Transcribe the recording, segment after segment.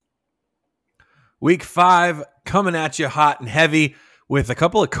Week 5 coming at you hot and heavy with a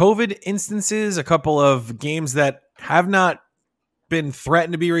couple of COVID instances, a couple of games that have not been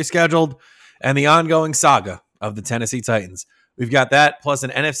threatened to be rescheduled, and the ongoing saga of the Tennessee Titans. We've got that plus an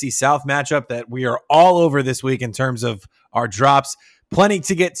NFC South matchup that we are all over this week in terms of our drops. Plenty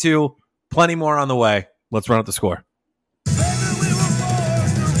to get to, plenty more on the way. Let's run up the score.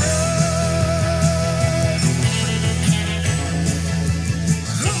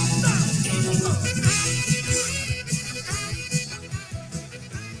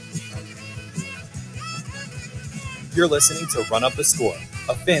 You're listening to Run Up the Score,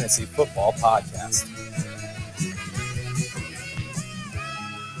 a fantasy football podcast.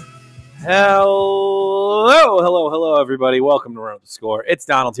 Hello, everybody. Welcome to Run Up the Score. It's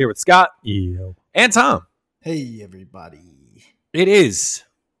Donald here with Scott and Tom. Hey, everybody. It is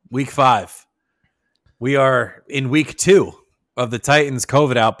week 5. We are in week 2 of the Titans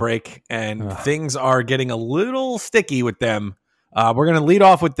COVID outbreak, and things are getting a little sticky with them. We're going to lead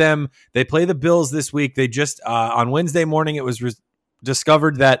off with them. They play the Bills this week. They just, on Wednesday morning, it was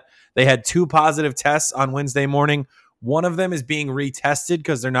discovered that they had 2 positive tests on Wednesday morning. One of them is being retested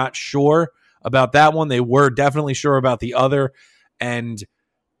because they're not sure about that one. They were definitely sure about the other. And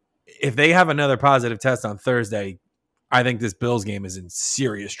if they have another positive test on Thursday, I think this Bills game is in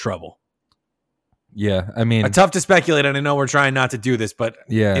serious trouble. Yeah, I mean, tough to speculate, and I know we're trying not to do this, but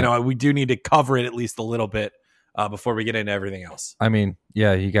yeah, we do need to cover it at least a little bit before we get into everything else. I mean,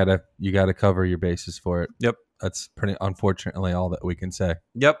 yeah, you gotta cover your bases for it. Yep, that's pretty unfortunately all that we can say.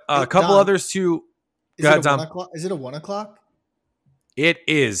 Yep, a couple others too. Is it a 1 o'clock? It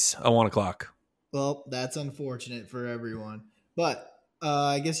is a 1 o'clock. Well, that's unfortunate for everyone, but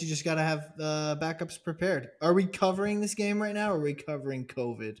I guess you just gotta have the backups prepared. Are we covering this game right now, or are we covering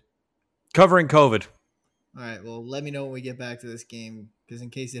COVID? Covering COVID. All right. Well, let me know when we get back to this game, because in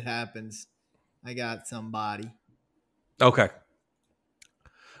case it happens, I got somebody. Okay.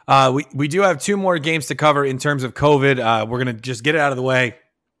 We do have 2 more games to cover in terms of COVID. We're going to just get it out of the way,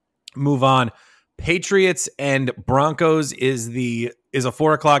 move on. Patriots and Broncos is a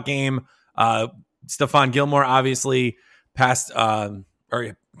 4 o'clock game. Stephon Gilmore obviously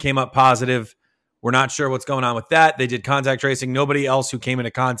came up positive. We're not sure what's going on with that. They did contact tracing. Nobody else who came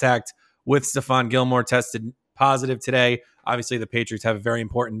into contact with Stephon Gilmore tested positive today. Obviously, the Patriots have a very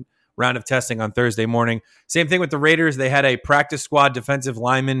important round of testing on Thursday morning. Same thing with the Raiders. They had a practice squad defensive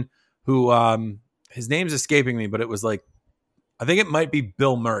lineman who his name's escaping me, but it was like, I think it might be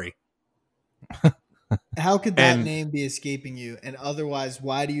Bill Murray. How could that name be escaping you? And otherwise,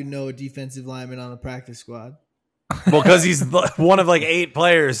 why do you know a defensive lineman on the practice squad? Well, because he's one of like 8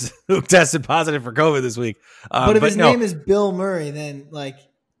 players who tested positive for COVID this week. But if his name is Bill Murray, then like...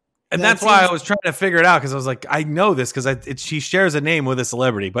 And that's why I was trying to figure it out, because I was like, I know this because she shares a name with a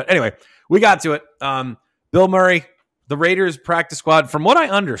celebrity. But anyway, we got to it. Bill Murray, the Raiders practice squad. From what I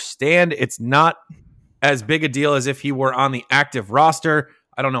understand, it's not as big a deal as if he were on the active roster.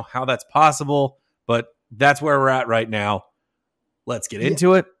 I don't know how that's possible, but that's where we're at right now. Let's get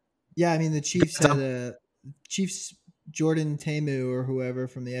into it. Yeah, I mean, the Chiefs had Chiefs Jordan Ta'amu or whoever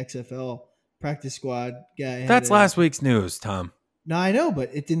from the XFL practice squad guy. That's last week's news, Tom. No, I know,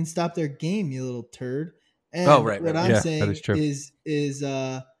 but it didn't stop their game, you little turd. And right. I'm saying is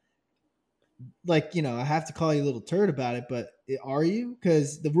like, I have to call you a little turd about it, but are you?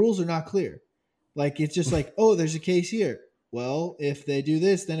 Because the rules are not clear. Like, it's just like, oh, there's a case here. Well, if they do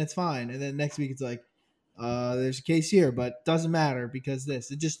this, then it's fine. And then next week it's like, there's a case here, but doesn't matter because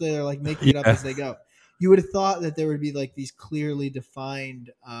this. It's just they're like making it up as they go. You would have thought that there would be like these clearly defined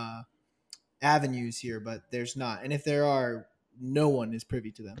avenues here, but there's not. And if there are, no one is privy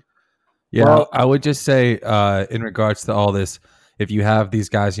to them. Yeah, well, I would just say in regards to all this, if you have these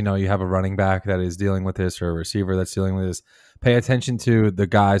guys, you have a running back that is dealing with this or a receiver that's dealing with this, pay attention to the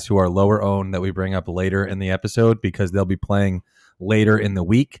guys who are lower owned that we bring up later in the episode, because they'll be playing later in the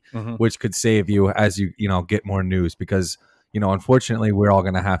week, which could save you as you get more news, because unfortunately we're all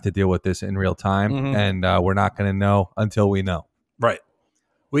going to have to deal with this in real time, and we're not going to know until we know. Right.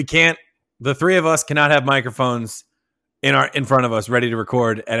 We can't. The 3 of us cannot have microphones in front of us ready to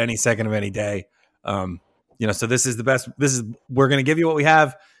record at any second of any day. So this is the best. We're going to give you what we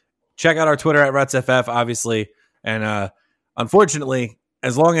have. Check out our Twitter at RutsFF, obviously. And unfortunately,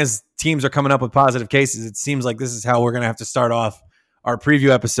 as long as teams are coming up with positive cases, it seems like this is how we're going to have to start off our preview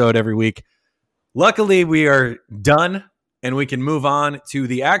episode every week. Luckily, we are done and we can move on to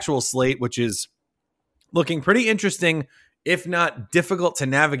the actual slate, which is looking pretty interesting, if not difficult to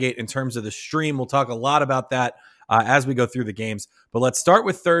navigate in terms of the stream. We'll talk a lot about that as we go through the games. But let's start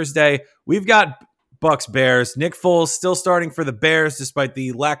with Thursday. We've got Bucks Bears. Nick Foles still starting for the Bears despite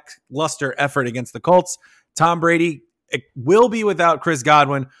the lackluster effort against the Colts. Tom Brady will be without Chris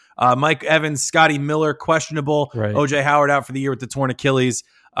Godwin. Mike Evans, Scotty Miller, questionable. Right. OJ Howard out for the year with the torn Achilles.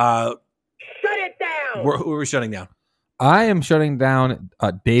 Shut it down. Who are we shutting down? I am shutting down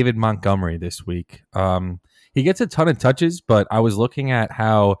David Montgomery this week. He gets a ton of touches, but I was looking at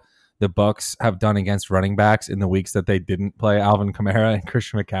how the Bucks have done against running backs in the weeks that they didn't play Alvin Kamara and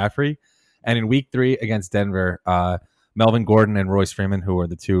Christian McCaffrey. And in week 3 against Denver, Melvin Gordon and Royce Freeman, who are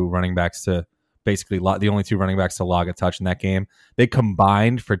the two running backs to basically the only two running backs to log a touch in that game, they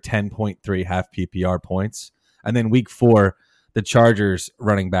combined for 10.3 half PPR points. And then week 4, the Chargers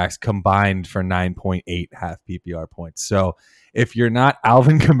running backs combined for 9.8 half PPR points. So if you're not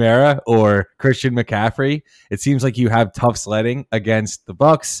Alvin Kamara or Christian McCaffrey, it seems like you have tough sledding against the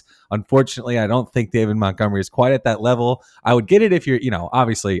Bucks. Unfortunately, I don't think David Montgomery is quite at that level. I would get it if you're,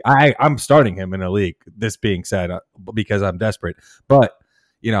 obviously I'm starting him in a league, this being said, because I'm desperate. But,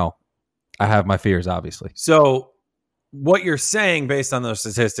 I have my fears, obviously. So what you're saying based on those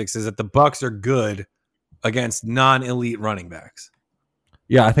statistics is that the Bucks are good against non-elite running backs.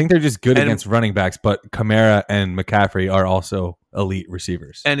 Yeah, I think they're just good against running backs, but Kamara and McCaffrey are also elite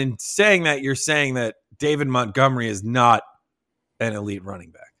receivers. And in saying that, you're saying that David Montgomery is not an elite running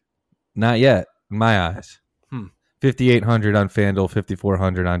back. Not yet, in my eyes. 5,800 on FanDuel,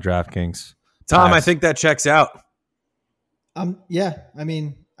 5,400 on DraftKings. Tom, I think that checks out. Yeah, I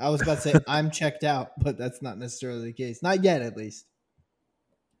mean, I was about to say I'm checked out, but that's not necessarily the case. Not yet, at least.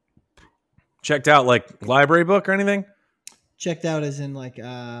 Checked out like library book or anything? Checked out as in like,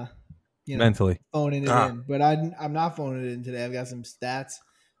 mentally phoning it in. But I'm not phoning it in today. I've got some stats.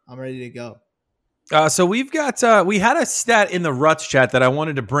 I'm ready to go. So we've got we had a stat in the Ruts chat that I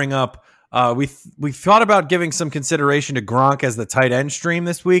wanted to bring up. We thought about giving some consideration to Gronk as the tight end stream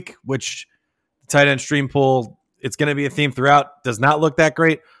this week, which the tight end stream pool, it's going to be a theme throughout. Does not look that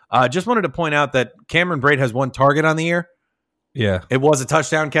great. Just wanted to point out that Cameron Brate has 1 target on the year. Yeah, it was a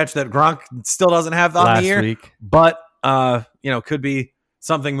touchdown catch that Gronk still doesn't have on the year. Week. But could be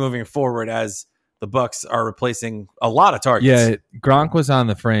something moving forward as the Bucks are replacing a lot of targets. Yeah, Gronk was on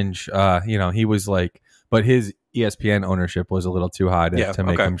the fringe. He was like, but his ESPN ownership was a little too high to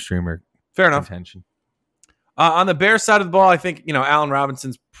make him streamer. Fair enough. Contention. On the Bears side of the ball, I think Allen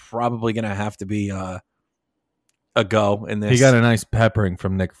Robinson's probably going to have to be a go in this. He got a nice peppering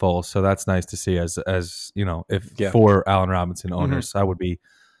from Nick Foles, so that's nice to see. For Allen Robinson owners, I would be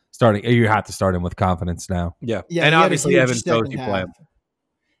starting. You have to start him with confidence now. Yeah, yeah, and obviously Evans knows you play him.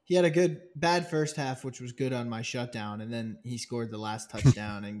 He had a bad first half, which was good on my shutdown, and then he scored the last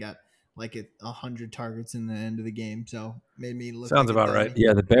touchdown and got like 100 targets in the end of the game. So made me look. Sounds like about right.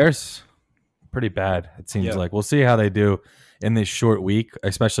 Yeah, the Bears pretty bad. It seems like we'll see how they do in this short week,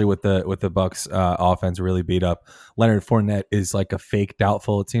 especially with the Bucks offense really beat up. Leonard Fournette is like a fake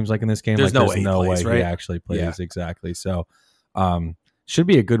doubtful. It seems like in this game, there's no way he actually plays exactly. So should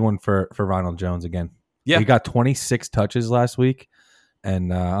be a good one for Ronald Jones again. Yeah, he got 26 touches last week.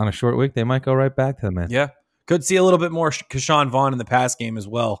 And on a short week, they might go right back to the man. Yeah. Could see a little bit more Keyshawn Vaughn in the pass game as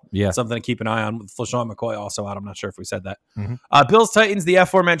well. Yeah. Something to keep an eye on. With LaShawn McCoy also out. I'm not sure if we said that. Mm-hmm. Bills-Titans, the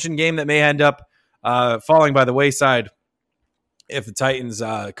aforementioned game that may end up falling by the wayside if the Titans'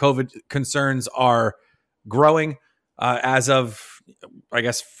 COVID concerns are growing as of, I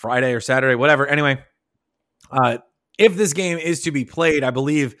guess, Friday or Saturday, whatever. Anyway, if this game is to be played, I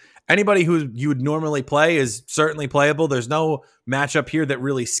believe anybody who you would normally play is certainly playable. There's no matchup here that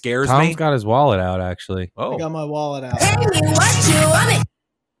really scares me. Tom's got his wallet out, actually. I got my wallet out. Hey, what you want?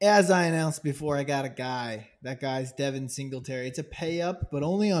 As I announced before, I got a guy. That guy's Devin Singletary. It's a pay up, but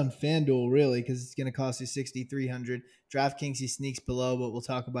only on FanDuel, really, because it's going to cost you $6,300. DraftKings, he sneaks below, but we'll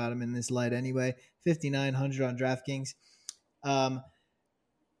talk about him in this light anyway. $5,900 on DraftKings.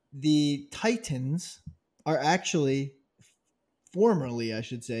 The Titans are actually, formerly, I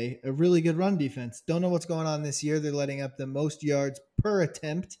should say, a really good run defense. Don't know what's going on this year. They're letting up the most yards per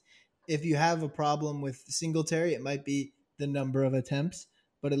attempt. If you have a problem with Singletary, it might be the number of attempts.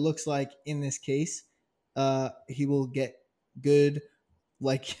 But it looks like in this case, he will get good,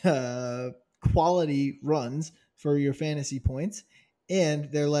 quality runs for your fantasy points. And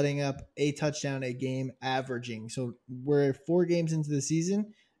they're letting up a touchdown a game averaging. So we're 4 games into the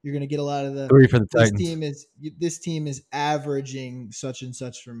season. You're going to get a lot of the 3 for the Titans. This team is averaging such and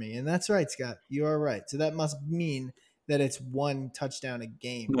such for me. And that's right, Scott. You are right. So that must mean that it's one touchdown a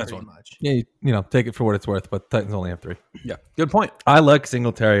game, Nice pretty one. much. Yeah, take it for what it's worth, but Titans only have 3. Yeah, good point. I like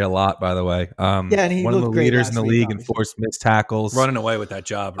Singletary a lot, by the way. And he one of the looked great leaders in last the week, league in obviously. forced missed tackles. Running away with that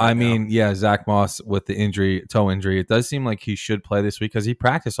job. I mean, yeah, Zach Moss with the toe injury. It does seem like he should play this week because he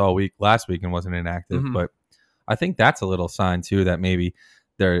practiced all week last week and wasn't inactive. Mhm. But I think that's a little sign too that maybe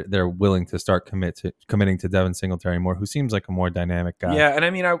they're willing to start committing to Devin Singletary more, who seems like a more dynamic guy. Yeah, and I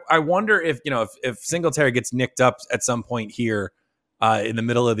mean, I wonder if if Singletary gets nicked up at some point here in the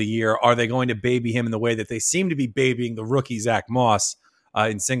middle of the year, are they going to baby him in the way that they seem to be babying the rookie Zach Moss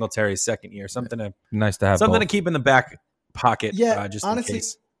in Singletary's second year? Something Nice to have to both. keep in the back pocket. Yeah, just honestly, in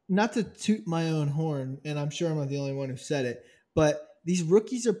case. not to toot my own horn, and I'm sure I'm not the only one who said it, but these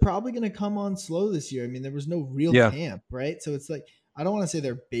rookies are probably going to come on slow this year. I mean, there was no real camp, right? So it's like, I don't want to say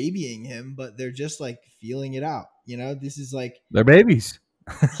they're babying him, but they're just like feeling it out. This is like They're babies.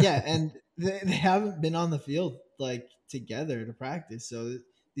 yeah, and they haven't been on the field like together to practice. So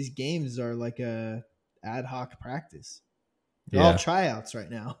these games are like a ad hoc practice. They're all tryouts right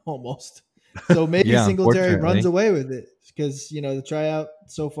now, almost. So maybe Singletary runs away with it because the tryout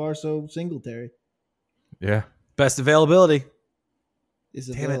so far, so Singletary. Yeah, Best availability. Is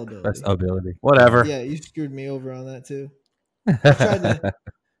Damn it. availability. best ability. Whatever. Yeah, you screwed me over on that too.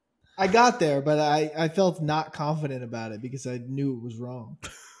 I got there, but I felt not confident about it because I knew it was wrong.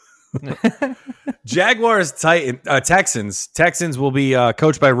 Jaguars, Texans. Texans will be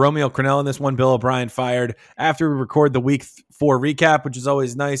coached by Romeo Crennel in this one. Bill O'Brien fired after we record the week 4 recap, which is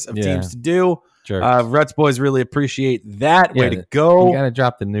always nice of teams to do. Sure. Ruts boys really appreciate that. Way to go. You got to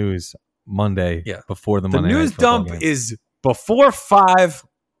drop the news Monday before the Monday news Night Football dump game. is before 5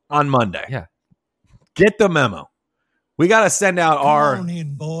 on Monday. Yeah. Get the memo. We got to send out our... Come on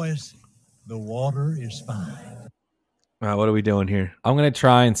in, boys. The water is fine. what are we doing here? I'm going to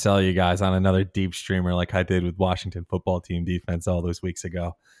try and sell you guys on another deep streamer like I did with Washington football team defense all those weeks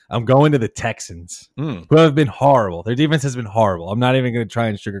ago. I'm going to the Texans, who have been horrible. Their defense has been horrible. I'm not even going to try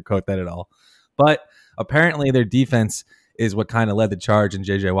and sugarcoat that at all. But apparently their defense is what kind of led the charge, in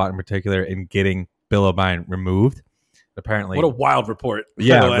J.J. Watt in particular, in getting Bill O'Brien removed. Apparently. What a wild report.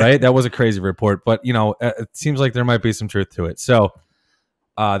 Yeah, right? That was a crazy report. But, it seems like there might be some truth to it. So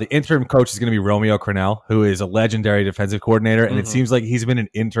the interim coach is going to be Romeo Crennel, who is a legendary defensive coordinator. And it seems like he's been an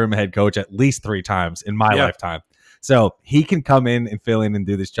interim head coach at least 3 times in my lifetime. So he can come in and fill in and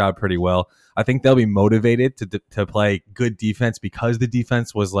do this job pretty well. I think they'll be motivated to play good defense because the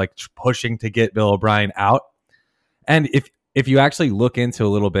defense was like pushing to get Bill O'Brien out. And if you actually look into a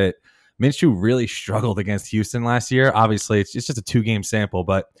little bit, Minshew really struggled against Houston last year. Obviously, it's just a 2-game sample,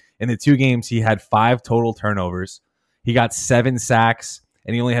 but in the 2 games, he had 5 total turnovers. He got 7 sacks,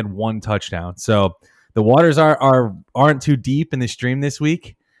 and he only had 1 touchdown. So the waters aren't too deep in the stream this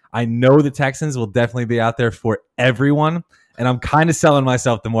week. I know the Texans will definitely be out there for everyone, and I'm kind of selling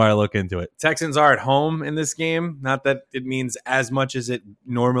myself the more I look into it. Texans are at home in this game. Not that it means as much as it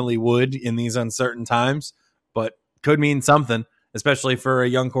normally would in these uncertain times, but could mean something, especially for a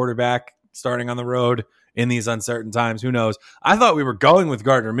young quarterback starting on the road in these uncertain times. Who knows? I thought we were going with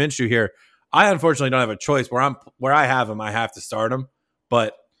Gardner Minshew here. I unfortunately don't have a choice. Where I have him, I have to start him.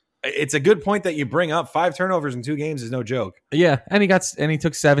 But it's a good point that you bring up. 5 turnovers in 2 games is no joke. Yeah, and he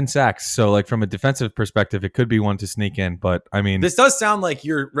took 7 sacks. So, like, from a defensive perspective, it could be one to sneak in. But I mean, this does sound like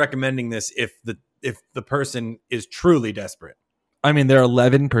you're recommending this if the person is truly desperate. I mean, they're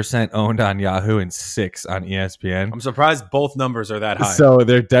 11% owned on Yahoo and 6 on ESPN. I'm surprised both numbers are that high. So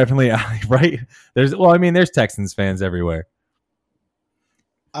they're definitely right. There's Texans fans everywhere.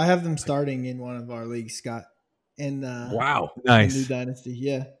 I have them starting in one of our leagues, Scott. In wow, nice New Dynasty.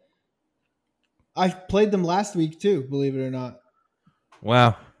 Yeah, I played them last week too. Believe it or not.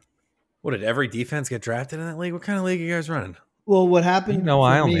 Wow. What, did every defense get drafted in that league? What kind of league are you guys running? Well, what happened?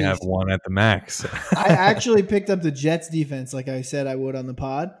 I only have 1 at the max. I actually picked up the Jets defense, like I said I would on the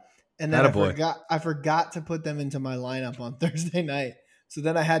pod, and then I forgot to put them into my lineup on Thursday night. So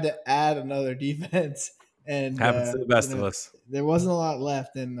then I had to add another defense, and happens to the best of us. There wasn't a lot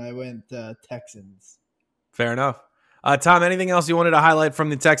left, and I went Texans. Fair enough. Tom, anything else you wanted to highlight from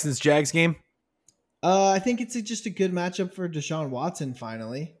the Texans-Jags game? I think it's just a good matchup for Deshaun Watson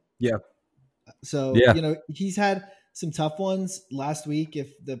finally. Yeah. So, he's had some tough ones last week.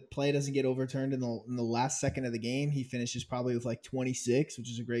 If the play doesn't get overturned in the last second of the game, he finishes probably with like 26,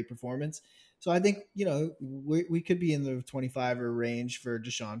 which is a great performance. So I think, we could be in the 25er range for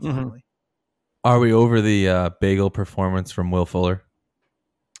Deshaun finally. Are we over the bagel performance from Will Fuller?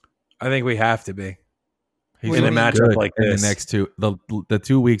 I think we have to be. He's in a matchup like this. The next 2, the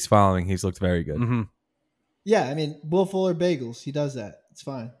 2 weeks following, he's looked very good. Mm-hmm. Yeah, I mean, Will Fuller bagels, he does that. It's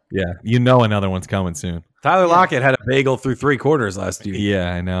fine. Yeah, another one's coming soon. Tyler Lockett had a bagel through 3 quarters last year.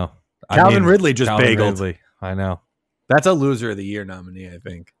 Yeah, I know. Calvin Ridley just Calvin bageled. Ridley, I know. That's a loser of the year nominee, I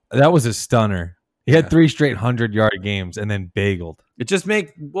think. That was a stunner. He had 3 straight 100-yard games and then bageled. It just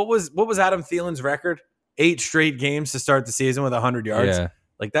what was Adam Thielen's record? 8 straight games to start the season with 100 yards. Yeah.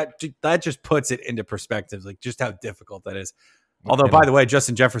 Like that just puts it into perspective, like just how difficult that is. Although, by the way,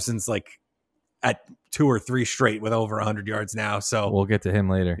 Justin Jefferson's like at 2 or 3 straight with over 100 yards now. So we'll get to him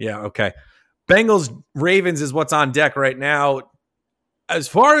later. Yeah, okay. Bengals Ravens is what's on deck right now. As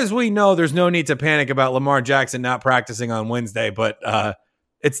far as we know, there's no need to panic about Lamar Jackson not practicing on Wednesday, but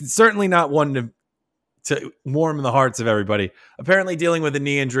it's certainly not one to warm the hearts of everybody. Apparently dealing with a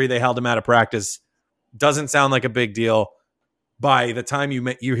knee injury, they held him out of practice. Doesn't sound like a big deal. By the time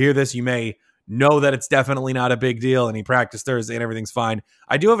you hear this, you may know that it's definitely not a big deal, and he practiced Thursday and everything's fine.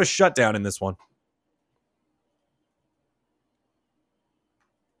 I do have a shutdown in this one.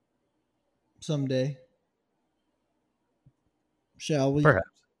 Someday. Shall we? Perhaps.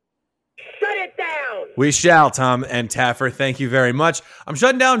 Shut it down. We shall, Tom and Taffer. Thank you very much. I'm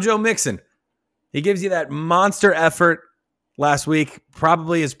shutting down Joe Mixon. He gives you that monster effort last week.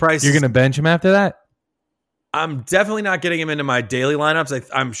 Probably his price. You're going to bench him after that? I'm definitely not getting him into my daily lineups.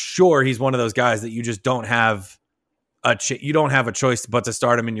 I'm sure he's one of those guys that you just don't have you don't have a choice but to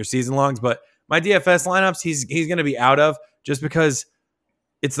start him in your season longs. But my DFS lineups, he's going to be out of just because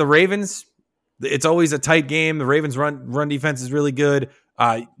it's the Ravens. It's always a tight game. The Ravens run defense is really good.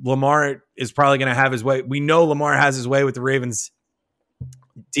 Lamar is probably going to have his way. We know Lamar has his way with the Ravens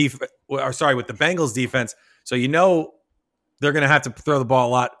with the Bengals defense. So you know they're going to have to throw the ball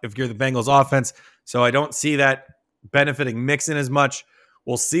a lot if you're the Bengals offense. So I don't see that benefiting Mixon as much.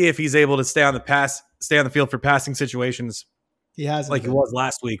 We'll see if he's able to stay on the field for passing situations. He has like he was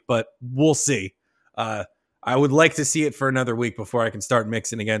last week, but we'll see. I would like to see it for another week before I can start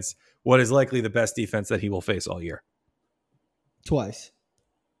mixing against what is likely the best defense that he will face all year. Twice.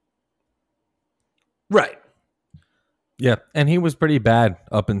 Right. Yeah, and he was pretty bad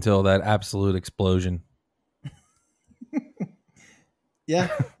up until that absolute explosion. Yeah,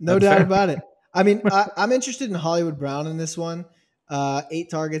 no doubt about it. I mean, I'm interested in Hollywood Brown in this one. 8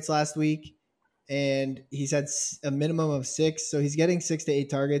 targets last week, and he's had a minimum of 6, so he's getting 6 to 8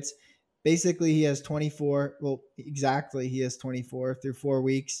 targets. Basically, he has 24. Well, exactly, he has 24 through 4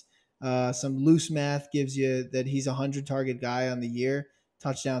 weeks. Some loose math gives you that he's a 100-target guy on the year.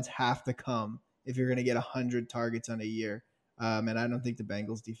 Touchdowns have to come if you're going to get 100 targets on a year. And I don't think the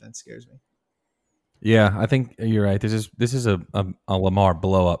Bengals defense scares me. Yeah, I think you're right. This is a Lamar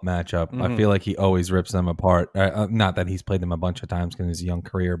blow-up matchup. Mm-hmm. I feel like he always rips them apart. Not that he's played them a bunch of times in his young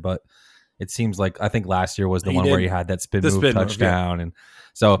career, but it seems like I think last year was the one where he had that spin move touchdown. And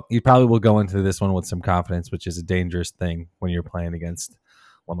so he probably will go into this one with some confidence, which is a dangerous thing when you're playing against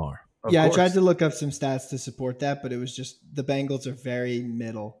Lamar. I tried to look up some stats to support that, but it was just the Bengals are very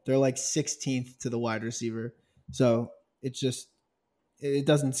middle. They're like 16th to the wide receiver. So it's just, it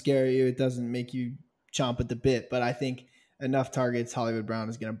doesn't scare you. It doesn't make you chomp at the bit, but I think enough targets Hollywood Brown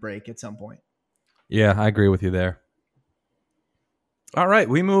is going to break at some point. Yeah, I agree with you there. All right,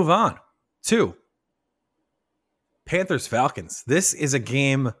 we move on to Panthers-Falcons. This is a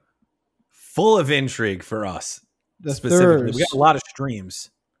game full of intrigue for us. Specifically, we got a lot of streams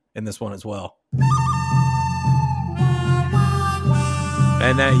in this one as well.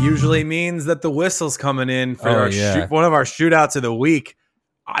 And that usually means that the whistle's coming in for one of our shootouts of the week.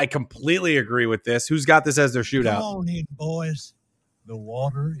 I completely agree with this. Who's got this as their shootout? Come on in, boys. The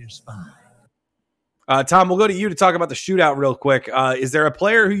water is fine. Tom, we'll go to you to talk about the shootout real quick. Is there a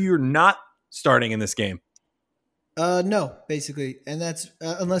player who you're not starting in this game? No, basically. And that's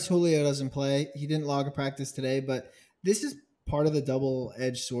unless Julio doesn't play. He didn't log a practice today, but this is part of the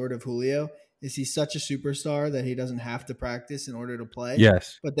double-edged sword of Julio. Is he's such a superstar that he doesn't have to practice in order to play.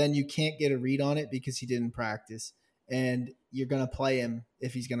 Yes. But then you can't get a read on it because he didn't practice. And you're going to play him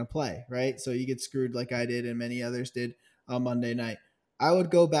if he's going to play, right? So you get screwed like I did and many others did on Monday night. I would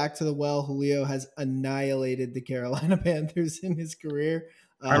go back to the well. Julio has annihilated the Carolina Panthers in his career.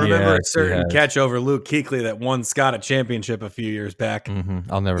 I remember a certain catch over Luke Kuechly that won Scott a championship a few years back.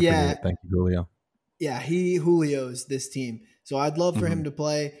 Mm-hmm. I'll never forget it. Thank you, Julio. Yeah, Julio's this team. So I'd love for him to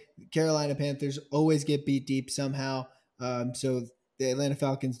play. Carolina Panthers always get beat deep somehow. So the Atlanta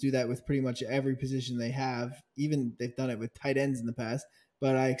Falcons do that with pretty much every position they have. Even they've done it with tight ends in the past.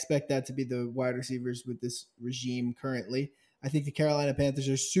 But I expect that to be the wide receivers with this regime currently. I think the Carolina Panthers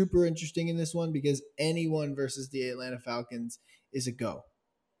are super interesting in this one because anyone versus the Atlanta Falcons is a go.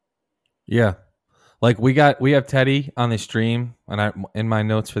 Yeah. Like we have Teddy on the stream, and I in my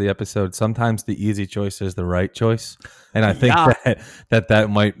notes for the episode. Sometimes the easy choice is the right choice, and I think that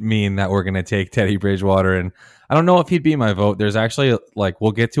might mean that we're going to take Teddy Bridgewater. And I don't know if he'd be my vote. There's actually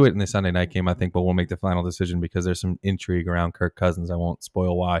we'll get to it in the Sunday night game, I think, but we'll make the final decision because there's some intrigue around Kirk Cousins. I won't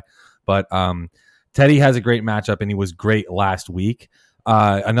spoil why, but Teddy has a great matchup, and he was great last week.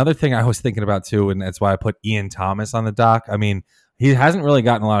 Another thing I was thinking about too, and that's why I put Ian Thomas on the dock. I mean, he hasn't really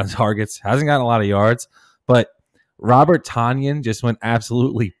gotten a lot of targets, hasn't gotten a lot of yards, but Robert Tonyan just went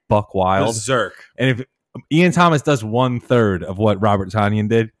absolutely buck wild. Berserk. And if Ian Thomas does 1/3 of what Robert Tonyan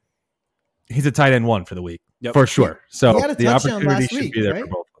did, he's a tight end 1 for the week, for sure. So He had a the touchdown opportunity last should week, be there right? for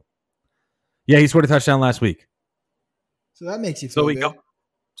both of them. Yeah, he scored a touchdown last week. So that makes you feel good.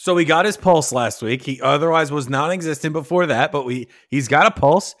 So we got his pulse last week. He otherwise was non-existent before that, but he's got a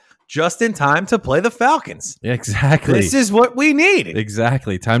pulse just in time to play the Falcons. Exactly. This is what we need.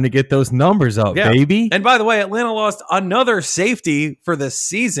 Exactly. Time to get those numbers up, baby. And by the way, Atlanta lost another safety for the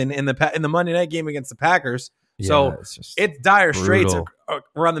season in the Monday night game against the Packers. So it's dire straits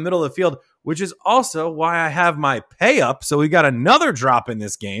around the middle of the field, which is also why I have my pay up. So we got another drop in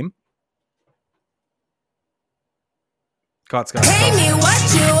this game. Scott. Pay me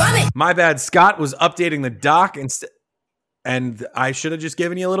what you want it. My bad. Scott was updating the doc and I should have just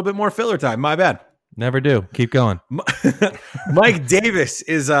given you a little bit more filler time. My bad. Never do. Keep going. Mike Davis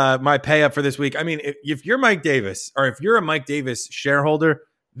is my pay up for this week. I mean, if you're Mike Davis or if you're a Mike Davis shareholder,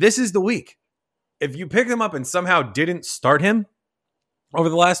 this is the week. If you pick him up and somehow didn't start him over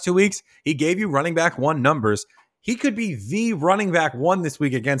the last 2 weeks, he gave you running back 1 numbers. He could be the running back 1 this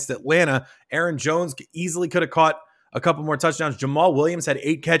week against Atlanta. Aaron Jones easily could have caught a couple more touchdowns. Jamal Williams had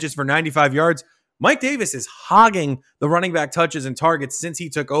 8 catches for 95 yards. Mike Davis is hogging the running back touches and targets since he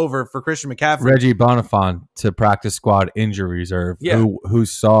took over for Christian McCaffrey. Reggie Bonifant to practice squad injury reserve, who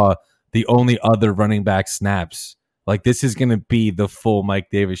saw the only other running back snaps. Like, this is going to be the full Mike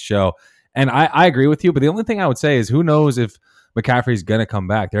Davis show. And I agree with you, but the only thing I would say is who knows if McCaffrey's going to come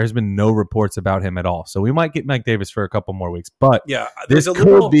back. There has been no reports about him at all. So we might get Mike Davis for a couple more weeks. But this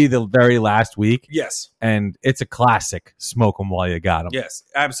could be the very last week. Yes. And it's a classic. Smoke him while you got him. Yes,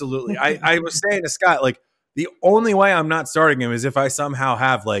 absolutely. I was saying to Scott, like, the only way I'm not starting him is if I somehow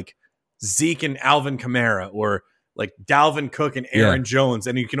have, like, Zeke and Alvin Kamara or, like, Dalvin Cook and Aaron Jones,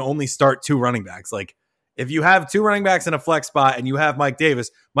 and you can only start 2 running backs. Like, if you have 2 running backs in a flex spot and you have Mike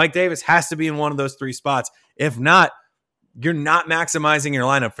Davis has to be in one of those 3 spots. If not, you're not maximizing your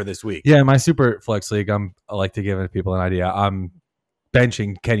lineup for this week. Yeah, in my super flex league, I like to give people an idea. I'm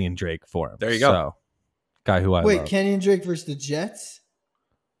benching Kenyon Drake for him. There you go. So, guy who I love. Kenyon Drake versus the Jets?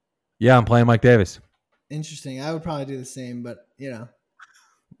 Yeah, I'm playing Mike Davis. Interesting. I would probably do the same, but, Yeah.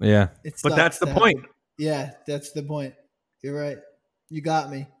 But that's the point. Yeah, that's the point. You're right. You got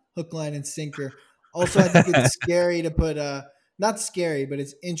me. Hook, line, and sinker. Also, I think it's scary to put not scary, but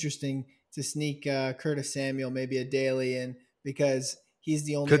it's interesting to sneak Curtis Samuel, maybe a daily in, because he's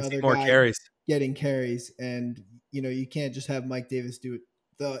the only other guy carries. getting carries. And, you can't just have Mike Davis do it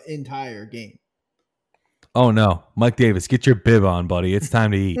the entire game. Oh, no. Mike Davis, get your bib on, buddy. It's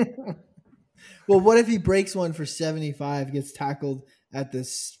time to eat. Well, what if he breaks one for 75, gets tackled at the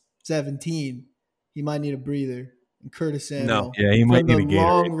 17? He might need a breather. And Curtis Samuel. No. Yeah, he might need a Gatorade.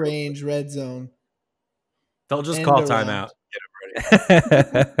 Long range red zone. They'll just call timeout. Get him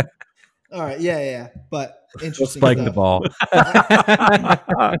ready. All right. Yeah. But interesting. Spike the ball.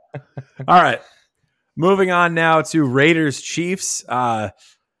 All right. Moving on now to Raiders Chiefs.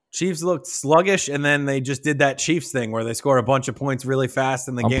 Chiefs looked sluggish, and then they just did that Chiefs thing where they score a bunch of points really fast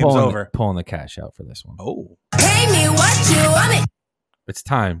and the game's over. Pulling the cash out for this one. Oh. Pay me what you want it. It's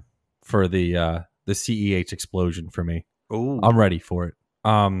time for the CEH explosion for me. Ooh. I'm ready for it.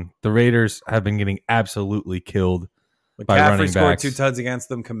 The Raiders have been getting absolutely killed by running McCaffrey scored backs. 2 tuds against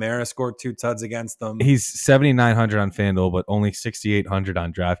them. Kamara scored 2 tuds against them. He's 7,900 on FanDuel, but only 6,800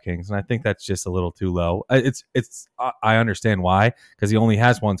 on DraftKings, and I think that's just a little too low. I understand why, because he only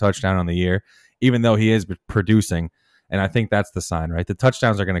has 1 touchdown on the year, even though he is producing, and I think that's the sign, right? The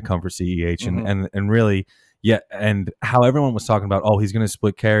touchdowns are going to come for CEH, and really, and how everyone was talking about, he's going to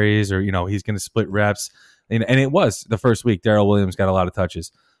split carries or he's going to split reps, and it was the first week. Darrell Williams got a lot of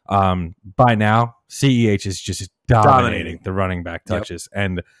touches. By now, CEH is just dominating the running back touches. Yep.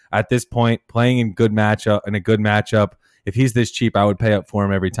 And at this point, playing in a good matchup, if he's this cheap, I would pay up for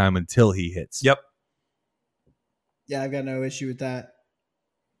him every time until he hits. Yep. Yeah, I've got no issue with that.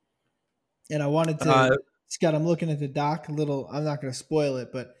 And I wanted to, Scott, I'm looking at the doc a little. I'm not going to spoil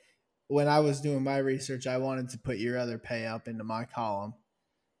it, but when I was doing my research, I wanted to put your other pay up into my column.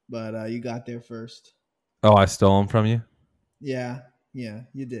 But you got there first. Oh, I stole him from you? Yeah,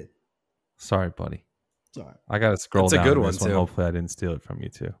 you did. Sorry, buddy. Sorry. I got to scroll That's a down good on one, this one. too. Hopefully I didn't steal it from you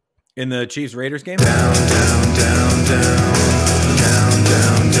too. In the Chiefs Raiders game?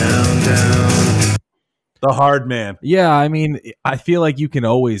 The hard man. Yeah, I mean, I feel like you can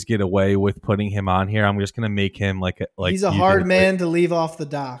always get away with putting him on here. I'm just going to make him like He's a you hard did. man to leave off the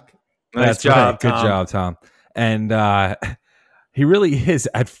dock. Nice That's job, right. Tom. Good job, Tom. And he really is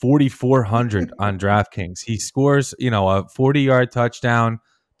at 4,400 on DraftKings. He scores, a 40-yard touchdown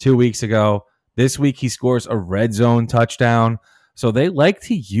 2 weeks ago. This week he scores a red zone touchdown. So they like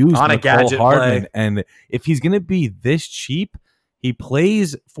to use On a Mecole gadget Hardman. play. And if he's going to be this cheap, he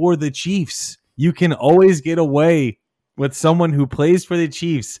plays for the Chiefs. You can always get away with someone who plays for the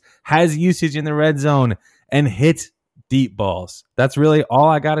Chiefs, has usage in the red zone, and hits deep balls. That's really all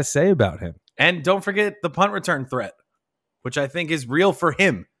I got to say about him. And don't forget the punt return threat, which I think is real for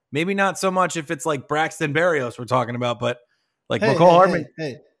him. Maybe not so much if it's like Braxton Berrios we're talking about, but like Mecole Hardman.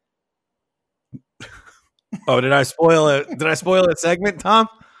 Hey. Oh, did I spoil it? Did I spoil a segment, Tom?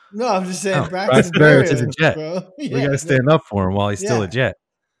 No, I'm just saying Braxton Braxton Berrios is a Berrios, Jet. bro. We got to stand up for him while he's still a Jet.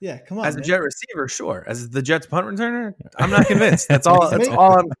 Yeah, come on. As a man. Jet receiver, sure. As the Jets punt returner, I'm not convinced. That's all. That's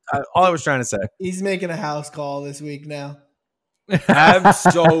all. All I was trying to say. He's making a house call this week now.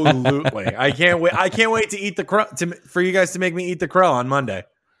 Absolutely. I can't wait. I can't wait to eat the crow. For you guys to make me eat the crow on Monday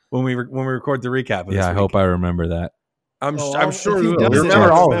when we record the recap. Of this I week. hope I remember that. I'm if sure he we will. doesn't,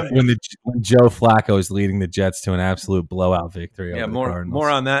 Remember all of remember. it. When Joe Flacco is leading the Jets to an absolute blowout victory. Yeah, over the more Cardinals.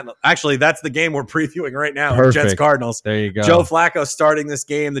 on that. Actually, that's the game we're previewing right now. Perfect. Jets Cardinals. There you go. Joe Flacco starting this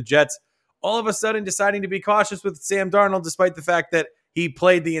game. The Jets all of a sudden deciding to be cautious with Sam Darnold, despite the fact that he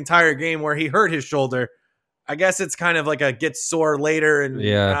played the entire game where he hurt his shoulder. I guess it's kind of like a get sore later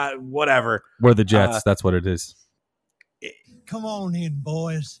and whatever. We're the Jets. That's what it is. Come on in,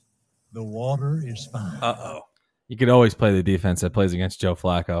 boys. The water is fine. Uh-oh. You could always play the defense that plays against Joe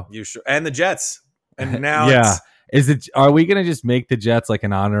Flacco. You sure? And the Jets. And now yeah. it's, Are we going to just make the Jets like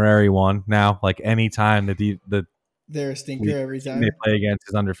an honorary one now? Like anytime They're a stinker every time. they play against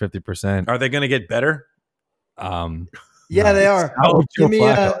is under 50%. are they going to get better? Yeah, they are. How Joe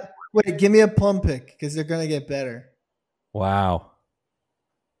Flacco? Give me a plum pick because they're gonna get better. Wow.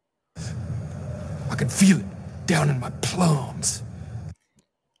 I can feel it down in my plums.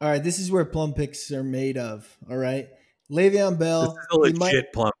 All right, this is where plum picks are made of. All right, Le'Veon Bell. This is a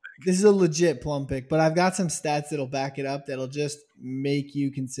legit plump. This is a legit plum pick, but I've got some stats that'll back it up. That'll just make you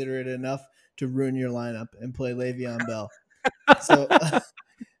consider it enough to ruin your lineup and play Le'Veon Bell. So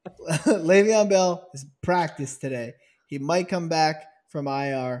Le'Veon Bell is practiced today. He might come back from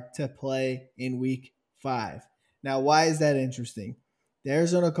IR to play in week 5. Now, why is that interesting? The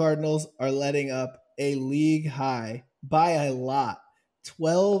Arizona Cardinals are letting up a league high by a lot,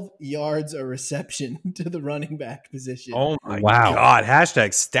 12 yards a reception to the running back position. Oh my Wow. God.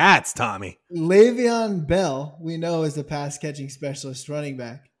 Hashtag stats, Tommy. Le'Veon Bell, we know, is a pass catching specialist running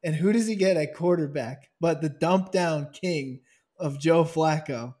back. And who does he get at quarterback but the dump down king of Joe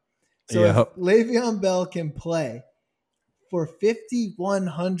Flacco? So if Le'Veon Bell can play for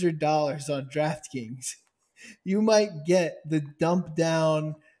 $5,100 on DraftKings, you might get the dump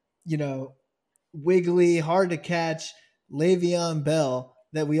down, wiggly, hard to catch Le'Veon Bell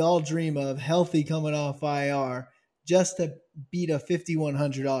that we all dream of, healthy coming off IR, just to beat a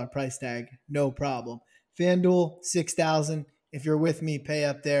 $5,100 price tag. No problem. FanDuel, $6,000. If you're with me, pay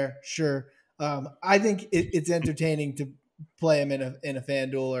up there. Sure. I think it's entertaining to play him in a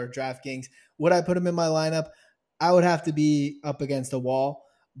FanDuel or DraftKings. Would I put him in my lineup? I would have to be up against a wall.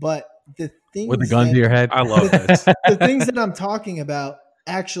 But the things With a gun to your head. I love this. the things that I'm talking about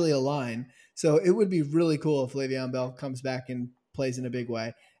actually align. So it would be really cool if Le'Veon Bell comes back and plays in a big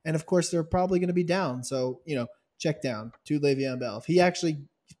way. And of course, they're probably going to be down. So, check down to Le'Veon Bell. If he actually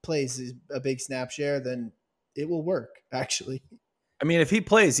plays a big snap share, then it will work, actually. I mean, if he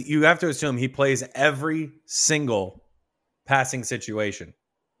plays, you have to assume he plays every single passing situation.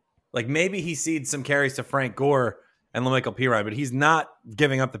 Like maybe he cedes some carries to Frank Gore and LaMichael Pirine, but he's not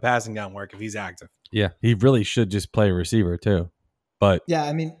giving up the passing down work if he's active. Yeah, he really should just play receiver too. But yeah,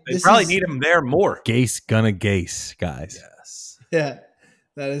 I mean, they probably need him there more. Gase gonna Gase, guys. Yes. Yeah,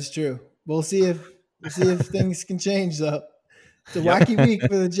 that is true. We'll see if things can change though. It's a wacky week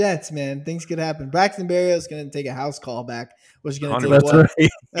for the Jets, man. Things could happen. Braxton Berrios is going to take a house call back, which is going to take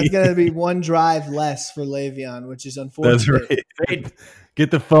that's going to be one drive less for Le'Veon, which is unfortunate. That's right. Get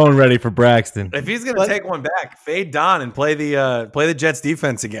the phone ready for Braxton. If he's going to take one back, fade Don and play the Jets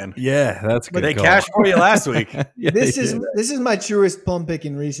defense again. Yeah, that's good. They cashed for you last week. Yeah, this is my truest plum pick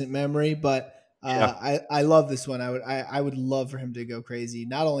in recent memory, but I love this one. I would love for him to go crazy,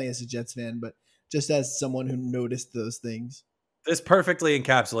 not only as a Jets fan, but just as someone who noticed those things. This perfectly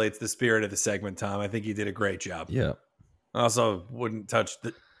encapsulates the spirit of the segment, Tom. I think you did a great job. Yeah. I also wouldn't touch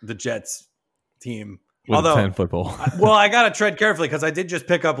the Jets team. With Although 10 football. well, I got to tread carefully because I did just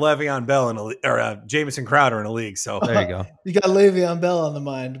pick up Le'Veon Bell Jamison Crowder in a league. So There you go. You got Le'Veon Bell on the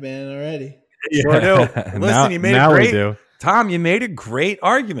mind, man, already. Sure do. Listen, now, you made now a we great do. Tom, you made a great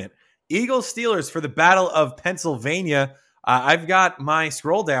argument. Eagles Steelers for the Battle of Pennsylvania. I've got my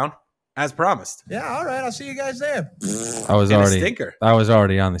scroll down as promised. Yeah, all right. I'll see you guys there. I was And a already stinker. I was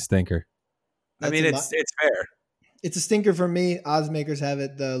already on the stinker. I mean, it's fair. It's a stinker for me. Odds makers have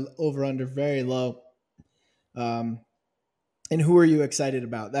it the over under very low. And who are you excited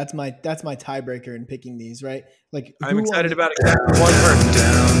about? That's my tiebreaker in picking these, right? Like I'm excited about exactly one person.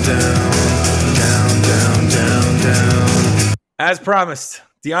 As promised,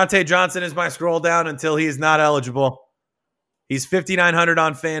 Deontay Johnson is my scroll down until he is not eligible. He's 5,900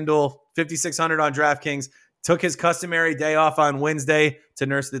 on FanDuel, 5,600 on DraftKings. Took his customary day off on Wednesday to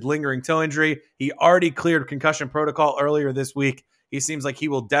nurse the lingering toe injury. He already cleared concussion protocol earlier this week. He seems like he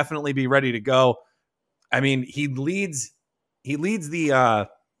will definitely be ready to go. I mean, he leads the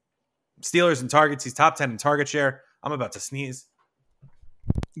Steelers in targets. He's top 10 in target share. I'm about to sneeze.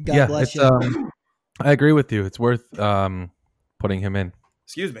 God bless you. I agree with you. It's worth putting him in.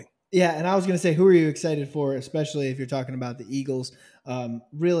 Excuse me. Yeah, and I was going to say, who are you excited for, especially if you're talking about the Eagles?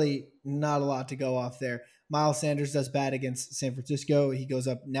 Really not a lot to go off there. Miles Sanders does bad against San Francisco. He goes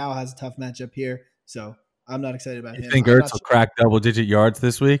up now, has a tough matchup here. So I'm not excited about him. You think Ertz will crack double-digit yards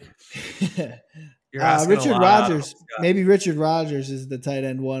this week? Richard Rodgers. Maybe Richard Rodgers is the tight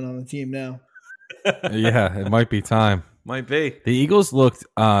end one on the team now. Yeah, it might be time. Might be. The Eagles looked,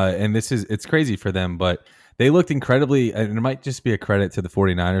 and it's crazy for them, but they looked incredibly, and it might just be a credit to the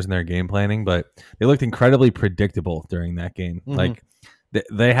 49ers and their game planning, but they looked incredibly predictable during that game. Mm-hmm. Like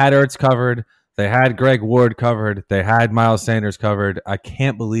they had Ertz covered. They had Greg Ward covered. They had Miles Sanders covered. I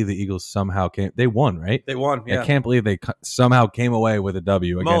can't believe the Eagles somehow they won, right? They won, yeah. I can't believe they somehow came away with a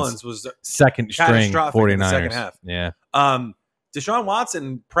W Mullins against was second string 49ers. in the second half. Yeah. Deshaun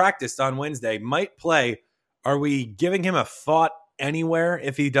Watson practiced on Wednesday, might play. Are we giving him a thought anywhere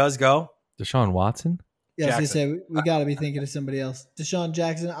if he does go? Deshaun Watson? Yeah, I was going to say, we got to be thinking of somebody else. Deshaun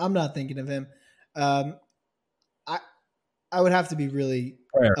Jackson, I'm not thinking of him. I would have to be really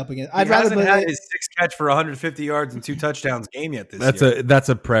up against. I'd rather hasn't had his 6 catch for 150 yards and 2 touchdowns game yet this year. That's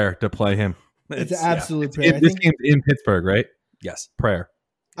a prayer to play him. It's an absolute prayer. This game's in Pittsburgh, right? Yes. Prayer.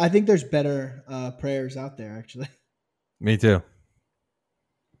 I think there's better prayers out there, actually. Me too.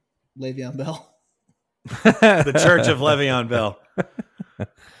 Le'Veon Bell. The Church of Le'Veon Bell.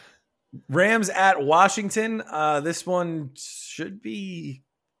 Rams at Washington. This one should be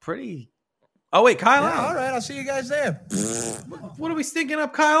pretty. Oh, wait, Kyle Allen. All right, I'll see you guys there. What are we stinking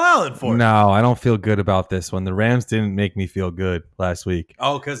up Kyle Allen for? No, I don't feel good about this one. The Rams didn't make me feel good last week.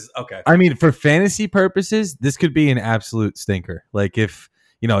 Oh, okay. I mean, for fantasy purposes, this could be an absolute stinker. Like if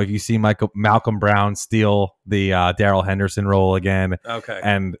you see Malcolm Brown steal the Darrell Henderson role again. Okay.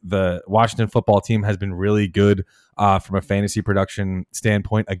 And the Washington football team has been really good from a fantasy production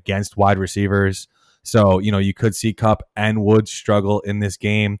standpoint against wide receivers. So, you could see Kupp and Woods struggle in this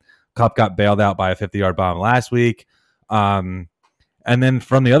game. Kupp got bailed out by a 50-yard bomb last week. And then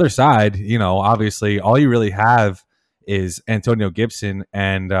from the other side, obviously all you really have is Antonio Gibson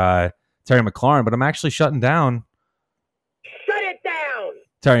and Terry McLaurin. But I'm actually shutting down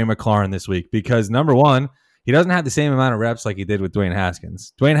Terry McLaurin this week because, number one, he doesn't have the same amount of reps like he did with Dwayne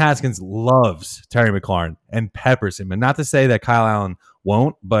Haskins. Dwayne Haskins loves Terry McLaurin and peppers him. And not to say that Kyle Allen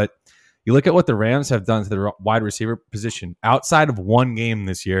won't, but you look at what the Rams have done to the wide receiver position outside of one game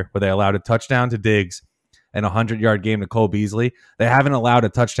this year where they allowed a touchdown to Diggs and a 100-yard game to Cole Beasley. They haven't allowed a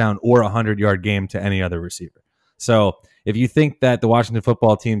touchdown or a 100-yard game to any other receiver. So if you think that the Washington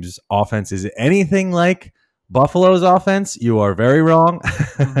football team's offense is anything like Buffalo's offense, you are very wrong.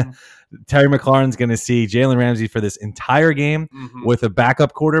 Mm-hmm. Terry McLaurin's going to see Jalen Ramsey for this entire game with a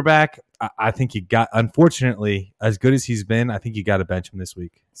backup quarterback. I think unfortunately, as good as he's been, I think you got to bench him this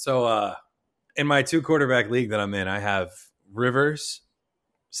week. So in my 2 quarterback league that I'm in, I have Rivers,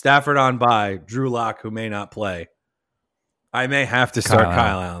 Stafford on bye, Drew Lock, who may not play. I may have to start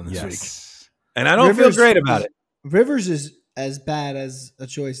Kyle Allen this week. And I don't feel great about it. Rivers is as bad as a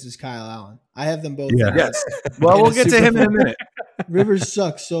choice as Kyle Allen. I have them both. Yeah. Yes. Well, we'll get to him in a minute. Rivers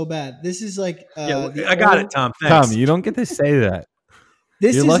sucks so bad. This is like I got it, Tom. Thanks. Tom, you don't get to say that.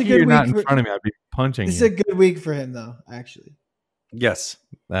 This you're is lucky a good you're not week in front of me. I'd be punching This you. is a good week for him, though, actually. Yes.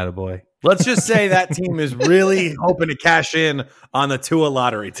 Attaboy. Let's just say that team is really hoping to cash in on the Tua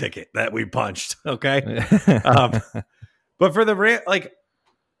lottery ticket that we punched. Okay. But for the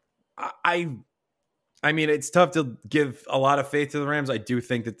I I mean, it's tough to give a lot of faith to the Rams. I do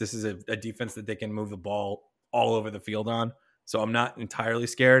think that this is a defense that they can move the ball all over the field on. So I'm not entirely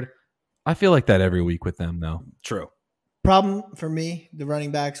scared. I feel like that every week with them, though. True. Problem for me, the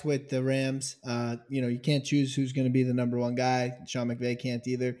running backs with the Rams, you can't choose who's going to be the number one guy. Sean McVay can't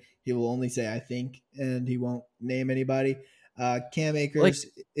either. He will only say, I think, and he won't name anybody. Cam Akers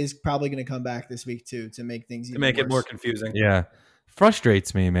is probably going to come back this week, too, to make things even it worse. more confusing. Yeah.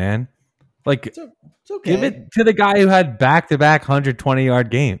 Frustrates me, man. Like, It's okay. give it to the guy who had back-to-back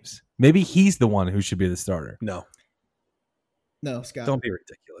 120-yard games. Maybe he's the one who should be the starter. No, Scott. don't be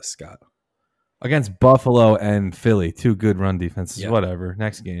ridiculous, Scott. Against Buffalo and Philly, two good run defenses. Yeah. Whatever.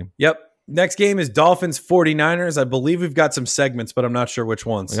 Next game. Yep. Next game is Dolphins 49ers. I believe we've got some segments, but I'm not sure which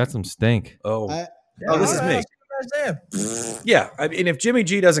ones. We got some stink. This is me. Yeah. I mean, if Jimmy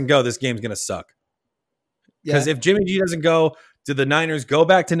G doesn't go, this game's going to suck. Because if Jimmy G doesn't go, do the Niners go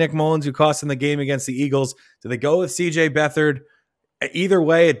back to Nick Mullins, who cost them the game against the Eagles? Do they go with CJ Beathard? Either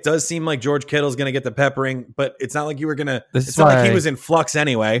way, it does seem like George Kittle's going to get the peppering, but it's not like you were going to. It's not like he was in flux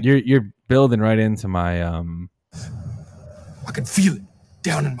anyway. You're building right into my. I can feel it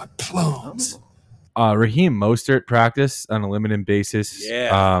down in my plums. Raheem Mostert practice on a limited basis.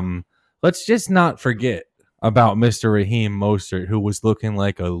 Yeah. Let's just not forget about Mr. Raheem Mostert, who was looking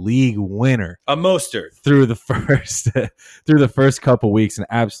like a league winner. A Mostert through the first couple weeks, an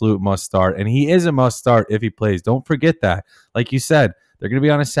absolute must start, and he is a must start if he plays. Don't forget that. Like you said, they're going to be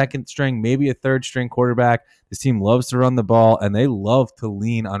on a second string, maybe a third string quarterback. This team loves to run the ball, and they love to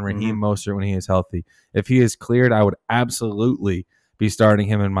lean on Raheem Mostert when he is healthy. If he is cleared, I would absolutely be starting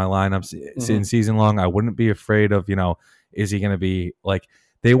him in my lineups in season long. I wouldn't be afraid of, is he going to be like.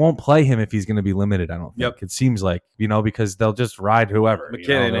 They won't play him if he's going to be limited, I don't think. Yep. It seems like, because they'll just ride whoever.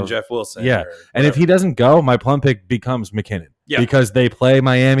 McKinnon and Jeff Wilson. Yeah. And if he doesn't go, my plum pick becomes McKinnon. Yeah. Because they play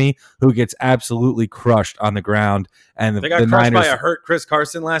Miami, who gets absolutely crushed on the ground. And they got crushed Niners, by a hurt Chris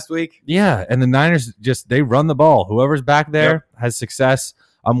Carson last week. Yeah. And the Niners they run the ball. Whoever's back there has success.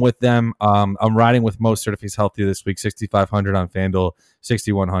 I'm with them. I'm riding with Mostert if he's healthy this week. 6,500 on FanDuel,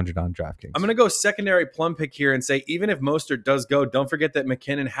 6,100 on DraftKings. I'm going to go secondary plum pick here and say, even if Mostert does go, don't forget that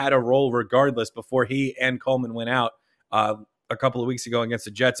McKinnon had a role regardless before he and Coleman went out a couple of weeks ago against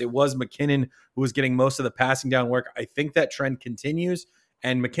the Jets. It was McKinnon who was getting most of the passing down work. I think that trend continues,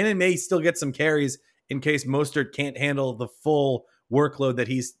 and McKinnon may still get some carries in case Mostert can't handle the full workload that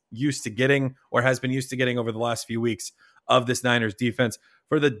he's used to getting or has been used to getting over the last few weeks of this Niners defense.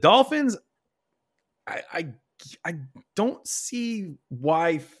 For the Dolphins, I don't see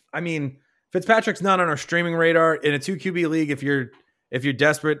why. I mean, Fitzpatrick's not on our streaming radar in a 2 QB league. If you're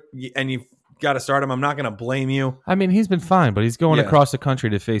desperate and you've got to start him, I'm not going to blame you. I mean, he's been fine, but he's going across the country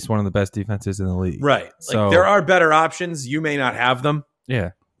to face one of the best defenses in the league. Right. So there are better options. You may not have them.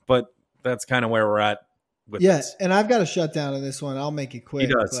 Yeah. But that's kind of where we're at with this. And I've got a shutdown on this one. I'll make it quick.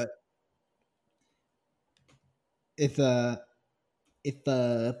 He does. But if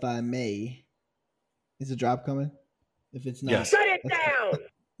I may, is the drop coming? If it's not, Shut it down.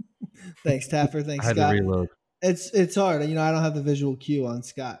 Thanks, Taffer. Thanks, I had Scott. to reload. It's hard. I don't have the visual cue on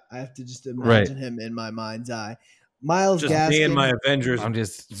Scott. I have to just imagine him in my mind's eye. Miles Just Gaskin. me and my Avengers. I'm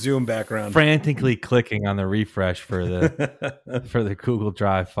just Zoom background. frantically clicking on the refresh for the for the Google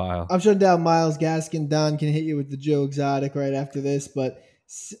Drive file. I'm shutting down Miles Gaskin. Don can hit you with the Joe Exotic right after this, but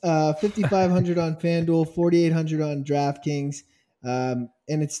 5,500 on FanDuel, 4,800 on DraftKings, and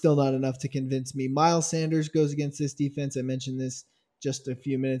it's still not enough to convince me. Miles Sanders goes against this defense. I mentioned this just a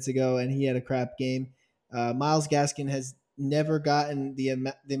few minutes ago, and he had a crap game. Miles Gaskin has never gotten the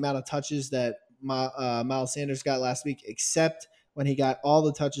amount of touches that Miles Sanders got last week, except when he got all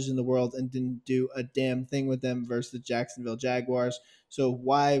the touches in the world and didn't do a damn thing with them versus the Jacksonville Jaguars. So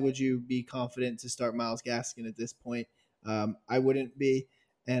why would you be confident to start Miles Gaskin at this point? I wouldn't be.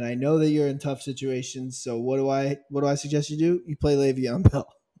 And I know that you're in tough situations. So what do I suggest you do? You play Le'Veon Bell.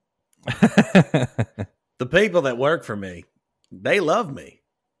 The people that work for me, they love me.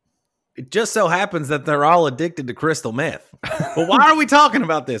 It just so happens that they're all addicted to crystal meth. But why are we talking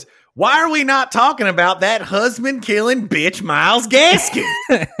about this? Why are we not talking about that husband-killing bitch Miles Gaskin?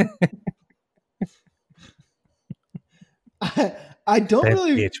 I don't That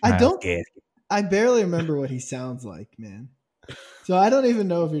really. bitch, I Miles don't. Gaskin. I barely remember what he sounds like, man. So I don't even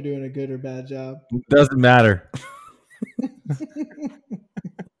know if you're doing a good or bad job. Doesn't matter.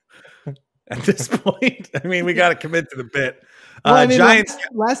 At this point, I mean, we got to commit to the bit. Well, I mean, Giants.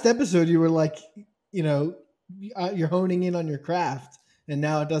 last episode, you were like, you're honing in on your craft, and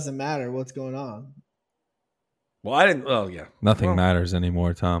now it doesn't matter what's going on. Well, I didn't. Oh, yeah. Nothing Well, matters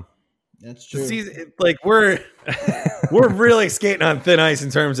anymore, Tom. That's The true. season, like we're really skating on thin ice in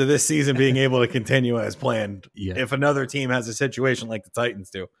terms of this season being able to continue as planned. Yeah. If another team has a situation like the Titans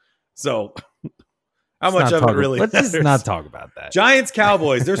do, so how Let's much not of it talk- really? Let's just matters? not talk about that. Giants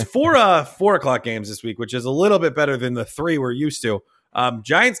Cowboys. There's 4:00 games this week, which is a little bit better than the 3 we're used to.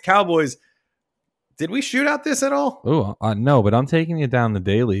 Giants Cowboys. Did we shoot out this at all? Oh, no, but I'm taking you down the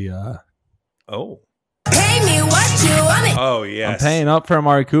daily. Oh, Pay me what you want it. oh I'm yes. paying up for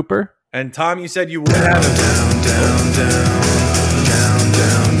Amari Cooper. And Tom, you said you would have him.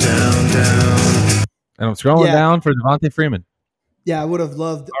 And I'm scrolling Yeah. down for Devontae Freeman. Yeah, I would have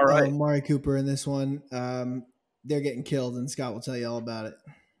loved All right. Amari Cooper in this one. They're getting killed, and Scott will tell you all about it.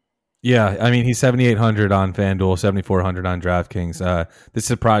 Yeah, I mean, he's 7,800 on FanDuel, 7,400 on DraftKings. This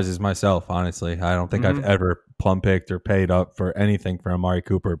surprises myself, honestly. I don't think I've ever plum picked or paid up for anything for Amari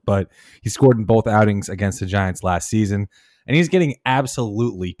Cooper, but he scored in both outings against the Giants last season, and he's getting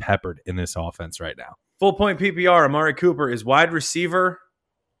absolutely peppered in this offense right now. Full point PPR. Amari Cooper is wide receiver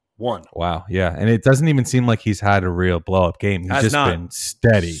 1. Wow, yeah, and it doesn't even seem like he's had a real blow-up game. He's Has just not. been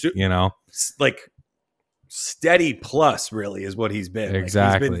steady, Su- you know? Like steady plus, really, is what he's been. Like,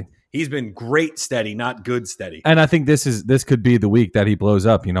 Exactly. he's been great steady, not good steady. And I think this could be the week that he blows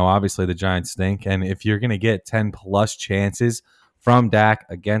up. You know, obviously the Giants stink, and if you're going to get 10 plus chances from Dak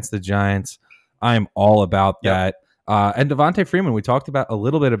against the Giants, I'm all about that. And Devontae Freeman, we talked about a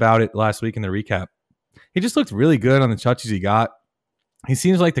little bit about it last week in the recap. He just looked really good on the touches he got. He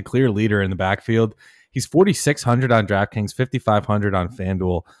seems like the clear leader in the backfield. He's 4,600 on DraftKings, 5,500 on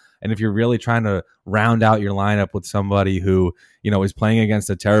FanDuel. And if you're really trying to round out your lineup with somebody who, you know, is playing against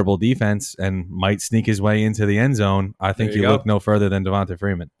a terrible defense and might sneak his way into the end zone, I think There you you go. look no further than Devontae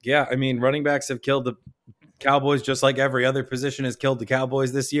Freeman. Yeah, I mean, running backs have killed the Cowboys just like every other position has killed the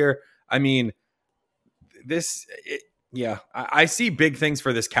Cowboys this year. I mean, I see big things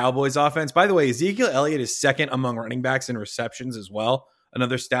for this Cowboys offense. By the way, Ezekiel Elliott is second among running backs in receptions as well.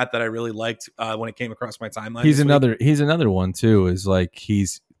 Another stat that I really liked when it came across my timeline. He's this week. he's another one too. Is like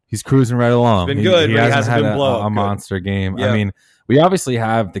he's cruising right along. Been good, but he hasn't had been blow up a good. monster game. Yeah. I mean, we obviously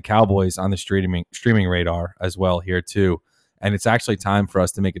have the Cowboys on the streaming radar as well here too, and it's actually time for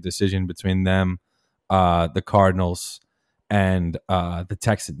us to make a decision between them, the Cardinals, and the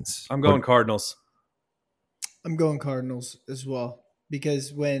Texans. I'm going Cardinals. I'm going Cardinals as well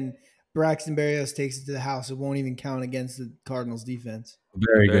because when Braxton Berrios takes it to the house, it won't even count against the Cardinals defense.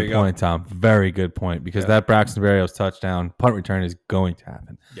 Very There good you go. point, Tom. Very good point because that Braxton Berrios touchdown punt return is going to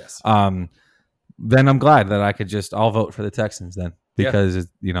happen. Yes. Then I'm glad that I'll vote for the Texans then because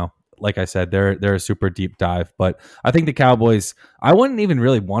you know, like I said, they're a super deep dive. But I think the Cowboys, I wouldn't even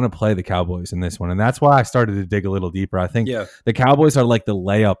really want to play the Cowboys in this one, and that's why I started to dig a little deeper. I think the Cowboys are like the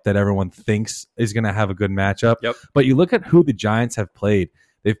layup that everyone thinks is going to have a good matchup. Yep. But you look at who the Giants have played.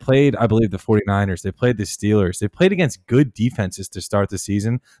 They've played, I believe, the 49ers. They played the Steelers. They played against good defenses to start the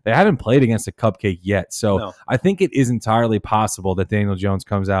season. They haven't played against a cupcake yet. So No. I think it is entirely possible that Daniel Jones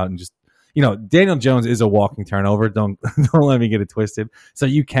comes out and just, you know, Daniel Jones is a walking turnover. Don't let me get it twisted. So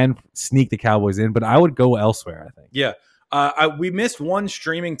you can sneak the Cowboys in, but I would go elsewhere, I think. Yeah. We missed one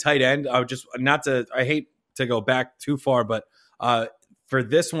streaming tight end. I hate to go back too far, but for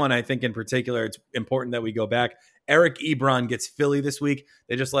this one, I think in particular, it's important that we go back. Eric Ebron gets Philly this week.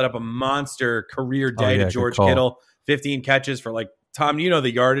 They just let up a monster career day to good George call. Kittle. 15 catches for Tom, you know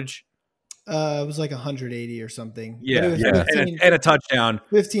the yardage? It was like 180 or something. But Yeah. it was Yeah. 15, And a touchdown.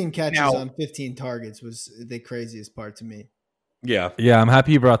 15 catches Now- on 15 targets was the craziest part to me. Yeah. Yeah, I'm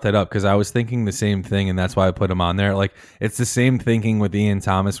happy you brought that up because I was thinking the same thing, and that's why I put him on there. Like, it's the same thinking with Ian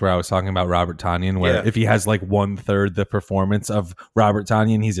Thomas where I was talking about Robert Tonyan, where if he has like 1/3 the performance of Robert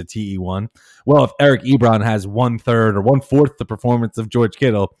Tonyan, he's a TE1. Well, if Eric Ebron has 1/3 or 1/4 the performance of George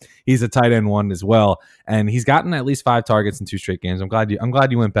Kittle, he's a tight end 1 as well. And he's gotten at least 5 targets in 2 straight games. I'm glad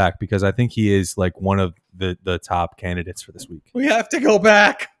you went back because I think he is like one of the top candidates for this week. We have to go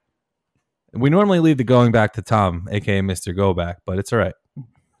back. We normally leave the going back to Tom, aka Mr. Go Back, but it's all right.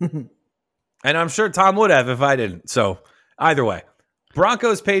 And I'm sure Tom would have if I didn't. So either way,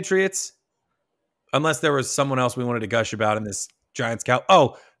 Broncos, Patriots, unless there was someone else we wanted to gush about in this Giants Cow.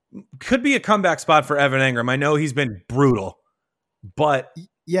 Oh, could be a comeback spot for Evan Engram. I know he's been brutal, but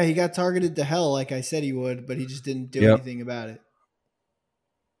Yeah, he got targeted to hell like I said he would, but he just didn't do Yep. anything about it.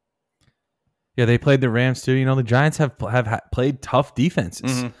 Yeah, they played the Rams too. You know, the Giants have played tough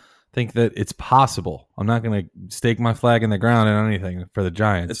defenses. Think that it's possible. I'm not going to stake my flag in the ground on anything for the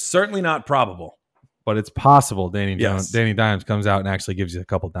Giants, it's certainly not probable. but it's possible. Danny Yes. Dimes comes out and actually gives you a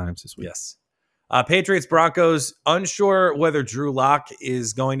couple dimes this week. Yes. Patriots, Broncos, unsure whether Drew Lock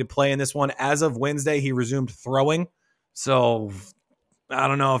is going to play in this one. As of Wednesday, he resumed throwing. So I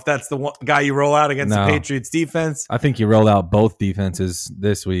don't know if that's the one guy you roll out against No. the Patriots defense. I think you roll out both defenses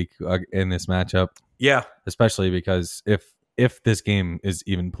this week in this matchup, Yeah. especially because if this game is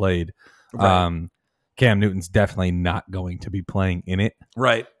even played, Right. Cam Newton's definitely not going to be playing in it.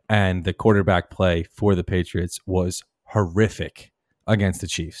 Right. And the quarterback play for the Patriots was horrific against the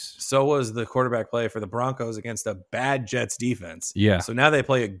Chiefs. So was the quarterback play for the Broncos against a bad Jets defense. Yeah. So now they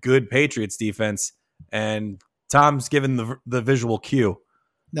play a good Patriots defense, and Tom's given the visual cue.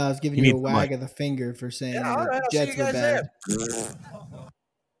 No, I was giving You you a need the wag mic. of the finger for saying Yeah, all the right, I'll see Jets you were guys bad.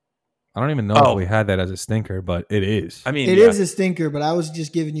 I don't even know Oh. if we had that as a stinker, but it is. I mean, It yeah. is a stinker, but I was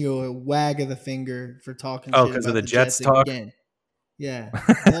just giving you a wag of the finger for talking Oh, shit 'cause about of the Jets talk? again.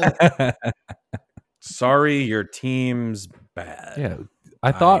 Yeah. Sorry, your team's bad. Yeah.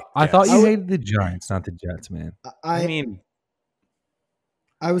 I thought guess. you hated the Giants, not the Jets, man. I mean,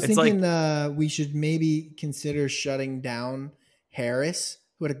 I was it's thinking we should maybe consider shutting down Harris,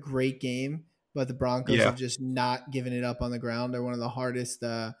 who had a great game, but the Broncos Yeah. have just not given it up on the ground. They're one of the hardest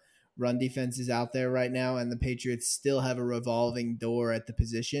run defenses out there right now, and the Patriots still have a revolving door at the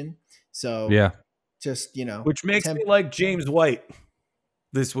position. So Yeah. just, which makes me like James White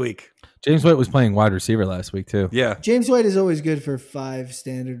this week. James White was playing wide receiver last week, too. Yeah, James White is always good for 5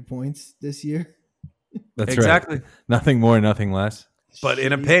 standard points this year. That's exactly. right. Nothing more, nothing less. But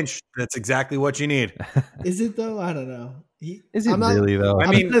in a Jeez. pinch, that's exactly what you need. Is it though? I don't know. Is it I'm not- really, though? I I'm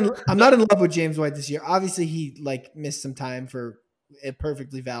mean- not in love with James White this year. Obviously, he missed some time for a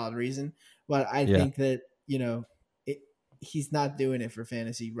perfectly valid reason, but I Yeah. think that he's not doing it for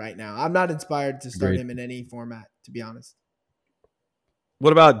fantasy right now. I'm not inspired to start Agreed. him in any format, to be honest.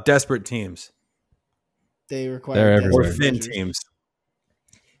 What about desperate teams They They're require everywhere. or desperate thin measures. teams?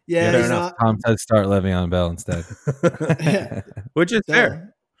 Yeah, Yeah, fair he's enough. Tom said start Le'Veon Bell instead. not. Which is So,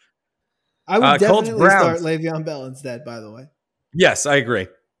 fair. I would Colts, definitely start Browns. Le'Veon Bell instead. By the way, Yes, I agree.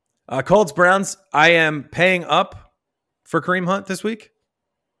 Colts Browns. I am paying up for Kareem Hunt this week.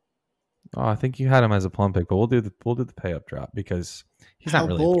 Oh, I think you had him as a plum pick, but we'll do the pay up drop because he's How not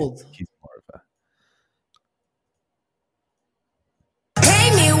really bold. He's more of a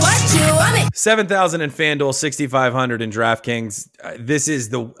Pay me what you want me. 7,000 in FanDuel, 6,500 in DraftKings. This is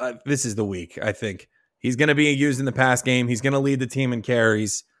the week. I think he's going to be used in the pass game. He's going to lead the team in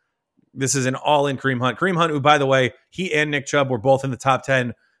carries. This is an all-in Kareem Hunt. Kareem Hunt, who, by the way, he and Nick Chubb were both in the top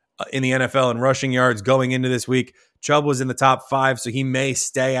 10 in the NFL in rushing yards going into this week. Chubb was in the top 5, so he may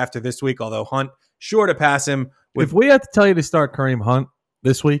stay after this week, although Hunt sure to pass him. If we had to tell you to start Kareem Hunt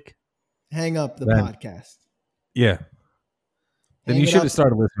this week, hang up the Then- podcast yeah, then Hang you it should up have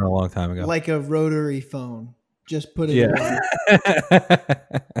started listening a long time ago. like a rotary phone. Just put it. yeah, away.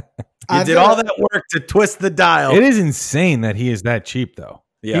 You I've did got all a- that work to twist the dial. it is insane that he is that cheap, though.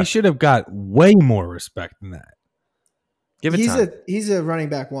 Yeah. He should have got way more respect than that. Give it time. He's a running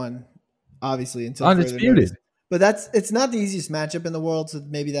back one, obviously, until further Undisputed. notice. But it's not the easiest matchup in the world, so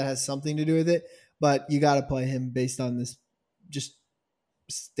maybe that has something to do with it. But you got to play him based on this just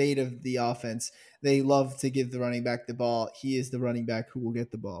state of the offense. They love to give the running back the ball. He is the running back who will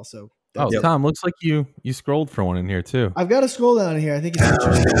get the ball. So Oh, that's it. Tom, looks like you scrolled for one in here too. I've got to scroll down here. I think it's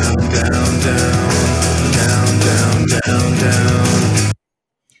interesting.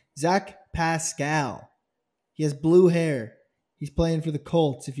 Zach Pascal. He has blue hair. He's playing for the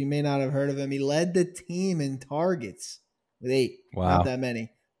Colts. If you may not have heard of him, he led the team in targets with 8. Wow. Not that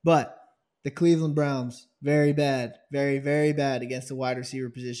many. But the Cleveland Browns, very bad, very, very bad against the wide receiver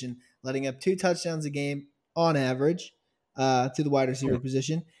position, letting up 2 touchdowns a game on average to the wide receiver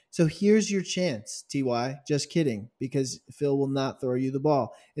position. So here's your chance, TY. Just kidding, because Phil will not throw you the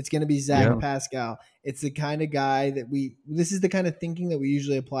ball. It's going to be Zach Yeah. Pascal. It's the kind of guy that this is the kind of thinking that we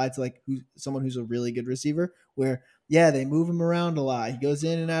usually apply to someone who's a really good receiver, where, yeah, they move him around a lot. He goes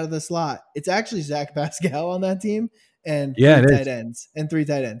in and out of the slot. It's actually Zach Pascal on that team and Yeah, it 3 is. tight ends and 3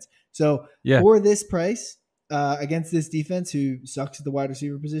 tight ends. So Yeah. for this price, against this defense who sucks at the wide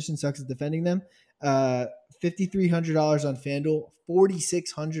receiver position, sucks at defending them, $5,300 on FanDuel,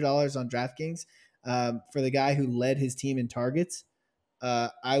 $4,600 on DraftKings for the guy who led his team in targets.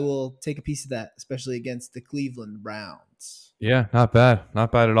 I will take a piece of that, especially against the Cleveland Browns. Yeah, not bad.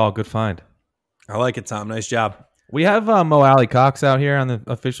 Not bad at all. Good find. I like it, Tom. Nice job. We have Mo Alley Cox out here on the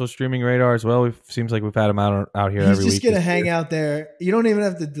official streaming radar as well. Seems like we've had him out here He's every just week. going to this hang year. out there. You don't even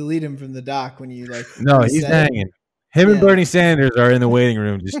have to delete him from the doc when you No, he's reset him. hanging. Him and Yeah. Bernie Sanders are in the waiting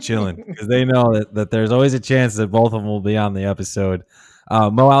room just chilling because they know that there's always a chance that both of them will be on the episode.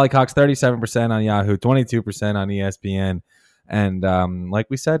 Mo Alley Cox, 37% on Yahoo, 22% on ESPN. And like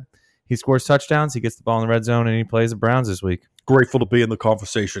we said, he scores touchdowns, he gets the ball in the red zone, and he plays the Browns this week. Grateful to be in the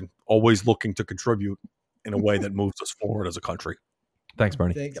conversation. Always looking to contribute in a way that moves us forward as a country. Thanks,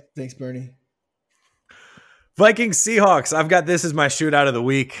 Bernie. Thanks, Bernie. Vikings Seahawks. I've got this as my shootout of the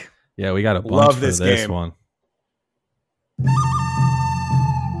week. Yeah, we got a bunch Love for this this game. one.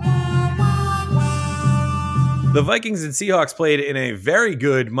 The Vikings and Seahawks played in a very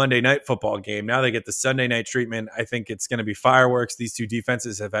good Monday night football game. Now they get the Sunday night treatment. I think it's going to be fireworks. These two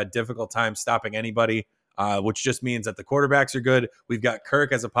defenses have had difficult time stopping anybody, which just means that the quarterbacks are good. We've got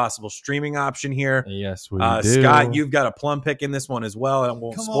Kirk as a possible streaming option here. Yes, we do. Scott, you've got a plum pick in this one as well. I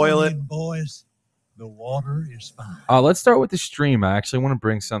won't spoil it. Boys. The water is fine. Let's start with the stream. I actually want to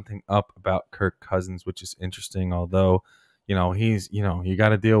bring something up about Kirk Cousins, which is interesting. Although, you got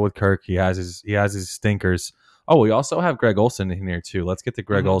to deal with Kirk. He has his stinkers. Oh, we also have Greg Olsen in here too. Let's get to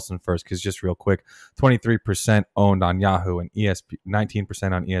Greg Olsen first, because just real quick, 23% owned on Yahoo and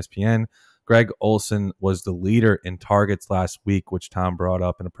 19% on ESPN. Greg Olsen was the leader in targets last week, which Tom brought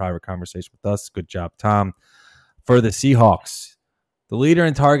up in a private conversation with us. Good job, Tom. For the Seahawks, the leader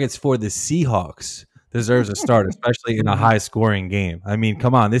in targets for the Seahawks deserves a start, especially in a high-scoring game. I mean,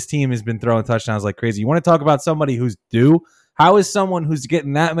 come on. This team has been throwing touchdowns like crazy. You want to talk about somebody who's due? How is someone who's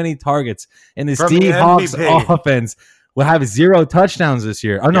getting that many targets in the Seahawks offense will have 0 touchdowns this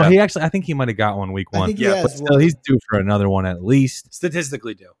year? Oh, no, I think he might have got one week 1. I think he has but still, he's due for another one at least.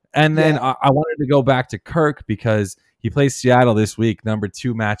 Statistically due. And then I wanted to go back to Kirk because he plays Seattle this week, number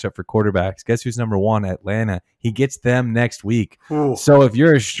 2 matchup for quarterbacks. Guess who's number 1? Atlanta. He gets them next week. Ooh. So if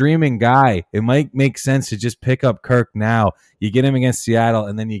you're a streaming guy, it might make sense to just pick up Kirk now. You get him against Seattle,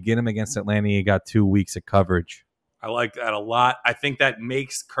 and then you get him against Atlanta. You got 2 weeks of coverage. I like that a lot. I think that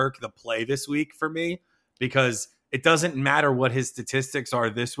makes Kirk the play this week for me, because it doesn't matter what his statistics are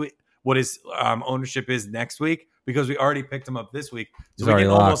this week, what his ownership is next week, because we already picked him up this week. So we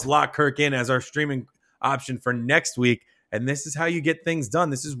can almost lock Kirk in as our streaming option for next week. And this is how you get things done.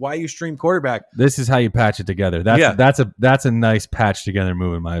 This is why you stream quarterback. This is how you patch it together. That's a nice patch together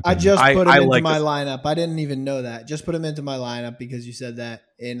move, in my opinion. I just put him into my lineup. I didn't even know that. Just put him into my lineup because you said that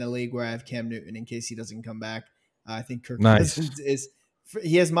in a league where I have Cam Newton in case he doesn't come back. I think Kirk Cousins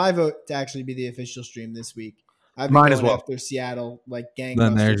he has my vote to actually be the official stream this week. I've been going after Seattle like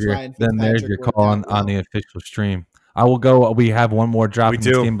gangbusters. Then there's your call on the official stream. I will go. We have one more drop in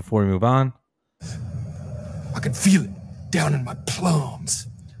this game before we move on. I can feel it down in my plums.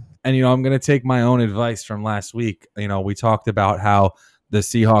 And, I'm going to take my own advice from last week. We talked about how the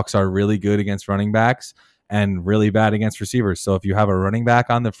Seahawks are really good against running backs and really bad against receivers. So if you have a running back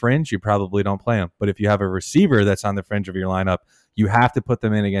on the fringe, you probably don't play him. But if you have a receiver that's on the fringe of your lineup, you have to put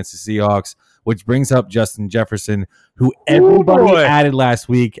them in against the Seahawks, which brings up Justin Jefferson, who everybody added last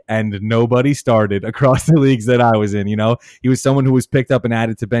week and nobody started across the leagues that I was in. He was someone who was picked up and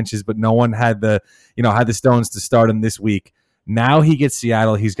added to benches, but no one had the stones to start him this week. Now he gets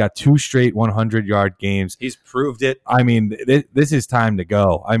Seattle. He's got 2 straight 100-yard games. He's proved it. I mean, this is time to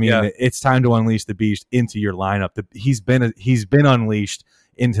go. I mean, It's time to unleash the beast into your lineup. He's been unleashed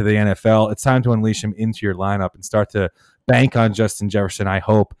into the NFL. It's time to unleash him into your lineup and start to bank on Justin Jefferson, I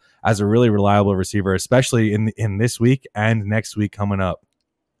hope, as a really reliable receiver, especially in this week and next week coming up.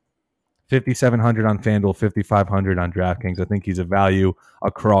 5,700 on FanDuel, 5,500 on DraftKings. I think he's a value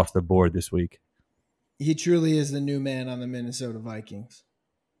across the board this week. He truly is the new man on the Minnesota Vikings.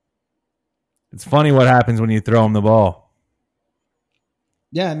 It's funny what happens when you throw him the ball.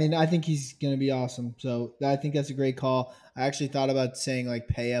 Yeah, I mean, I think he's going to be awesome. So I think that's a great call. I actually thought about saying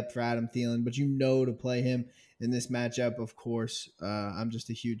pay up for Adam Thielen, but to play him in this matchup, of course. I'm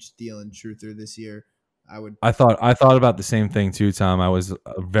just a huge Thielen truther this year. I thought about the same thing too, Tom. I was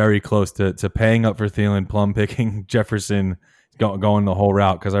very close to paying up for Thielen, plum picking Jefferson, going the whole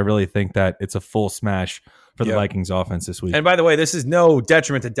route, because I really think that it's a full smash for the Vikings offense this week. And by the way, this is no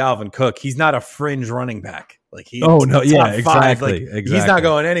detriment to Dalvin Cook. He's not a fringe running back. Exactly. He's not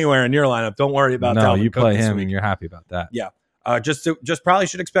going anywhere in your lineup. Don't worry about Dalvin Cook. No, you play him and you're happy about that. Yeah. Just probably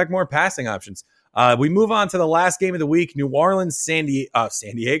should expect more passing options. We move on to the last game of the week. New Orleans, San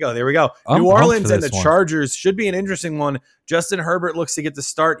Diego. There we go. New Orleans and the Chargers should be an interesting one. Justin Herbert looks to get the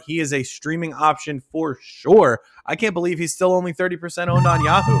start. He is a streaming option for sure. I can't believe he's still only 30% owned on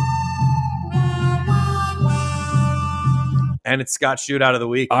Yahoo. And it's Scott's shootout of the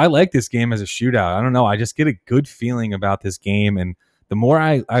week. I like this game as a shootout. I don't know. I just get a good feeling about this game. And the more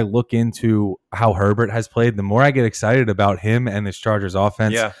I look into how Herbert has played, the more I get excited about him and this Chargers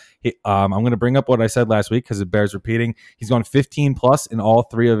offense. Yeah. I'm going to bring up what I said last week because it bears repeating. He's gone 15-plus in all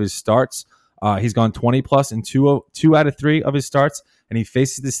 3 of his starts. He's gone 20-plus in 2 out of 3 of his starts. And he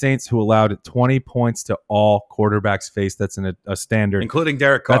faces the Saints, who allowed 20 points to all quarterbacks face. That's in a standard. Including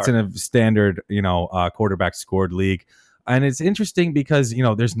Derek Carr. That's in a standard, quarterback scored league. And it's interesting because,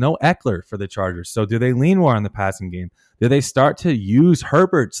 there's no Eckler for the Chargers. So do they lean more on the passing game? Do they start to use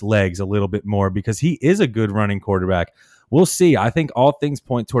Herbert's legs a little bit more because he is a good running quarterback? We'll see. I think all things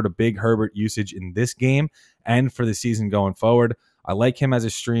point toward a big Herbert usage in this game and for the season going forward. I like him as a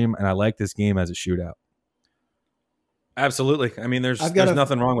stream, and I like this game as a shootout. Absolutely. I mean, there's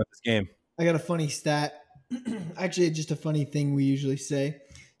nothing wrong with this game. I got a funny stat. Actually, just a funny thing we usually say.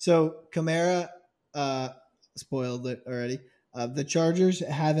 So Kamara spoiled it already. The Chargers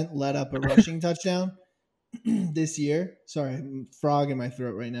haven't let up a rushing touchdown this year. Sorry, frog in my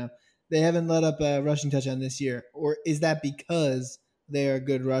throat right now. They haven't let up a rushing touchdown this year. Or is that because they are a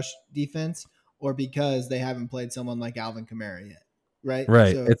good rush defense or because they haven't played someone like Alvin Kamara yet? Right.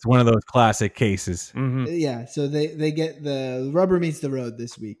 So, it's one of those classic cases. Mm-hmm. Yeah. So they get the rubber meets the road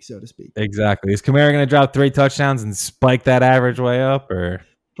this week, so to speak. Exactly. Is Kamara going to drop 3 touchdowns and spike that average way up, or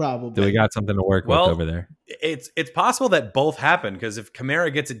probably do we got something to work with over there? It's possible that both happen because if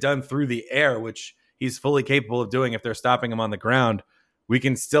Kamara gets it done through the air, which he's fully capable of doing if they're stopping him on the ground, we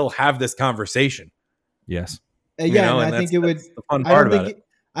can still have this conversation. Yes. Yeah, and I think it would. The fun part about it.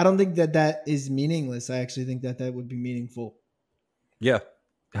 I don't think that is meaningless. I actually think that would be meaningful. Yeah,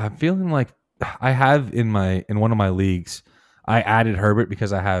 I'm feeling like I have in one of my leagues, I added Herbert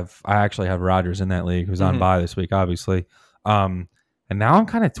because I actually have Rodgers in that league who's on bye this week, obviously. And now I'm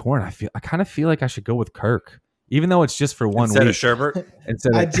kind of torn. I kind of feel like I should go with Kirk, even though it's just for 1 instead week. of Sherbert.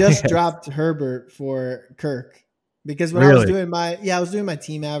 I just dropped Herbert for Kirk because when I was doing my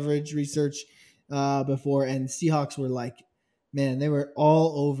team average research before, and Seahawks were like, man, they were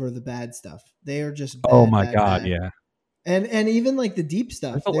all over the bad stuff. They are just bad, yeah. And even like the deep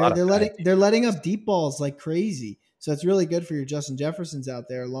stuff, they're letting up deep balls like crazy. So it's really good for your Justin Jeffersons out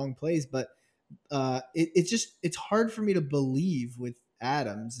there, long plays. But it's hard for me to believe with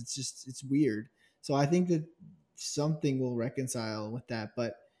Adams. It's weird. So I think that something will reconcile with that.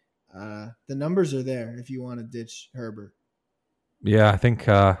 But the numbers are there if you want to ditch Herbert. Yeah, I think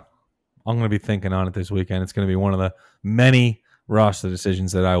I'm going to be thinking on it this weekend. It's going to be one of the many roster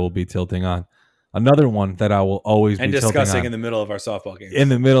decisions that I will be tilting on. Another one that I will always be discussing in the middle of our softball games. In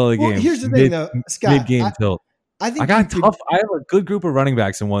the middle of the game. Here's the thing, though, Scott. Mid-game tilt. I have a good group of running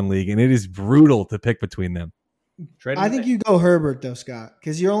backs in one league, and it is brutal to pick between them. I think you go Herbert, though, Scott,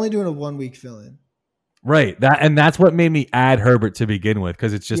 because you're only doing a 1 week fill-in. Right. That's what made me add Herbert to begin with,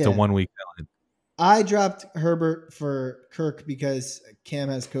 because it's just a 1 week fill-in. I dropped Herbert for Kirk because Cam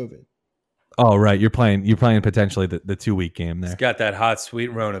has COVID. Oh, right. You're playing potentially the 2 week game there. He's got that hot, sweet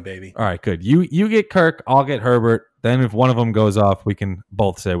Rona, baby. All right, good. You get Kirk, I'll get Herbert. Then if one of them goes off, we can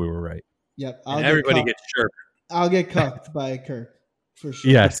both say we were right. Yep. Everybody gets Sherbert. I'll get cucked by Kirk for sure.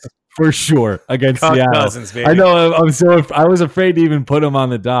 Yes, for sure against Cuck Seattle. Cousins, baby. I know. I was afraid to even put him on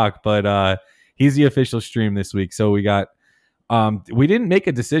the dock, but he's the official stream this week. So we got. We didn't make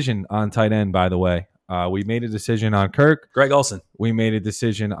a decision on tight end, by the way. We made a decision on Kirk. Greg Olsen. We made a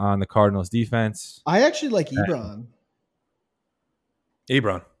decision on the Cardinals defense. I actually like Ebron.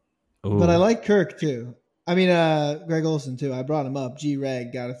 Ooh. But I like Kirk too. I mean, Greg Olsen too. I brought him up.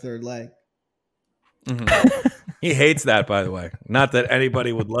 G-Reg got a third leg. Mm-hmm. He hates that, by the way. Not that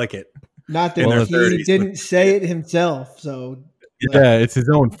anybody would like it. Not that he didn't say it himself. So yeah, it's his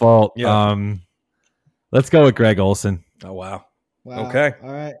own fault. Yeah. Let's go with Greg Olsen. Oh, wow. Wow. Okay.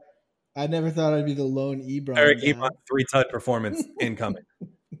 All right. I never thought I'd be the lone Ebron. Eric Ebron, 3-ton performance incoming.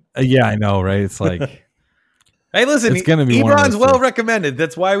 Yeah, I know, right? It's like, hey, listen, it's gonna be Ebron's well recommended.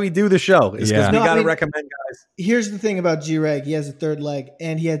 That's why we do the show. Is because we got to recommend guys. Here's the thing about G-Reg. He has a third leg,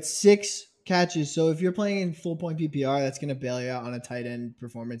 and he had 6 catches. So if you're playing in full point PPR, that's going to bail you out on a tight end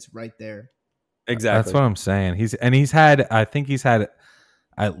performance right there. Exactly. That's what I'm saying. He's had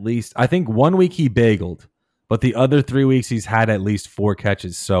at least 1 week he bageled. But the other 3 weeks, he's had at least 4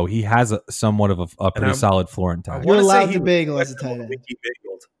 catches. So he has somewhat of a pretty solid floor in time. You're allowed to bagel as a tight end.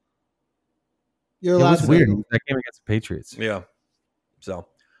 You're allowed to weird. bagel. That game against the Patriots. Yeah. So,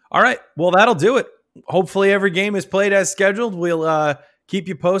 all right. Well, that'll do it. Hopefully every game is played as scheduled. We'll keep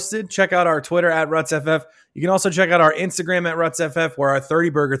you posted. Check out our Twitter at RutsFF. You can also check out our Instagram at RutsFF, where our 30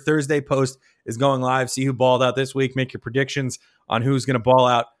 Burger Thursday post is going live. See who balled out this week. Make your predictions on who's going to ball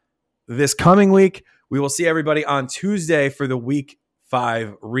out this coming week. We will see everybody on Tuesday for the Week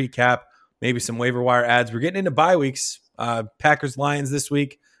 5 recap. Maybe some waiver wire ads. We're getting into bye weeks. Packers-Lions this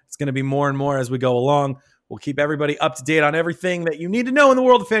week. It's going to be more and more as we go along. We'll keep everybody up to date on everything that you need to know in the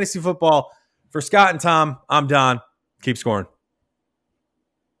world of fantasy football. For Scott and Tom, I'm Don. Keep scoring.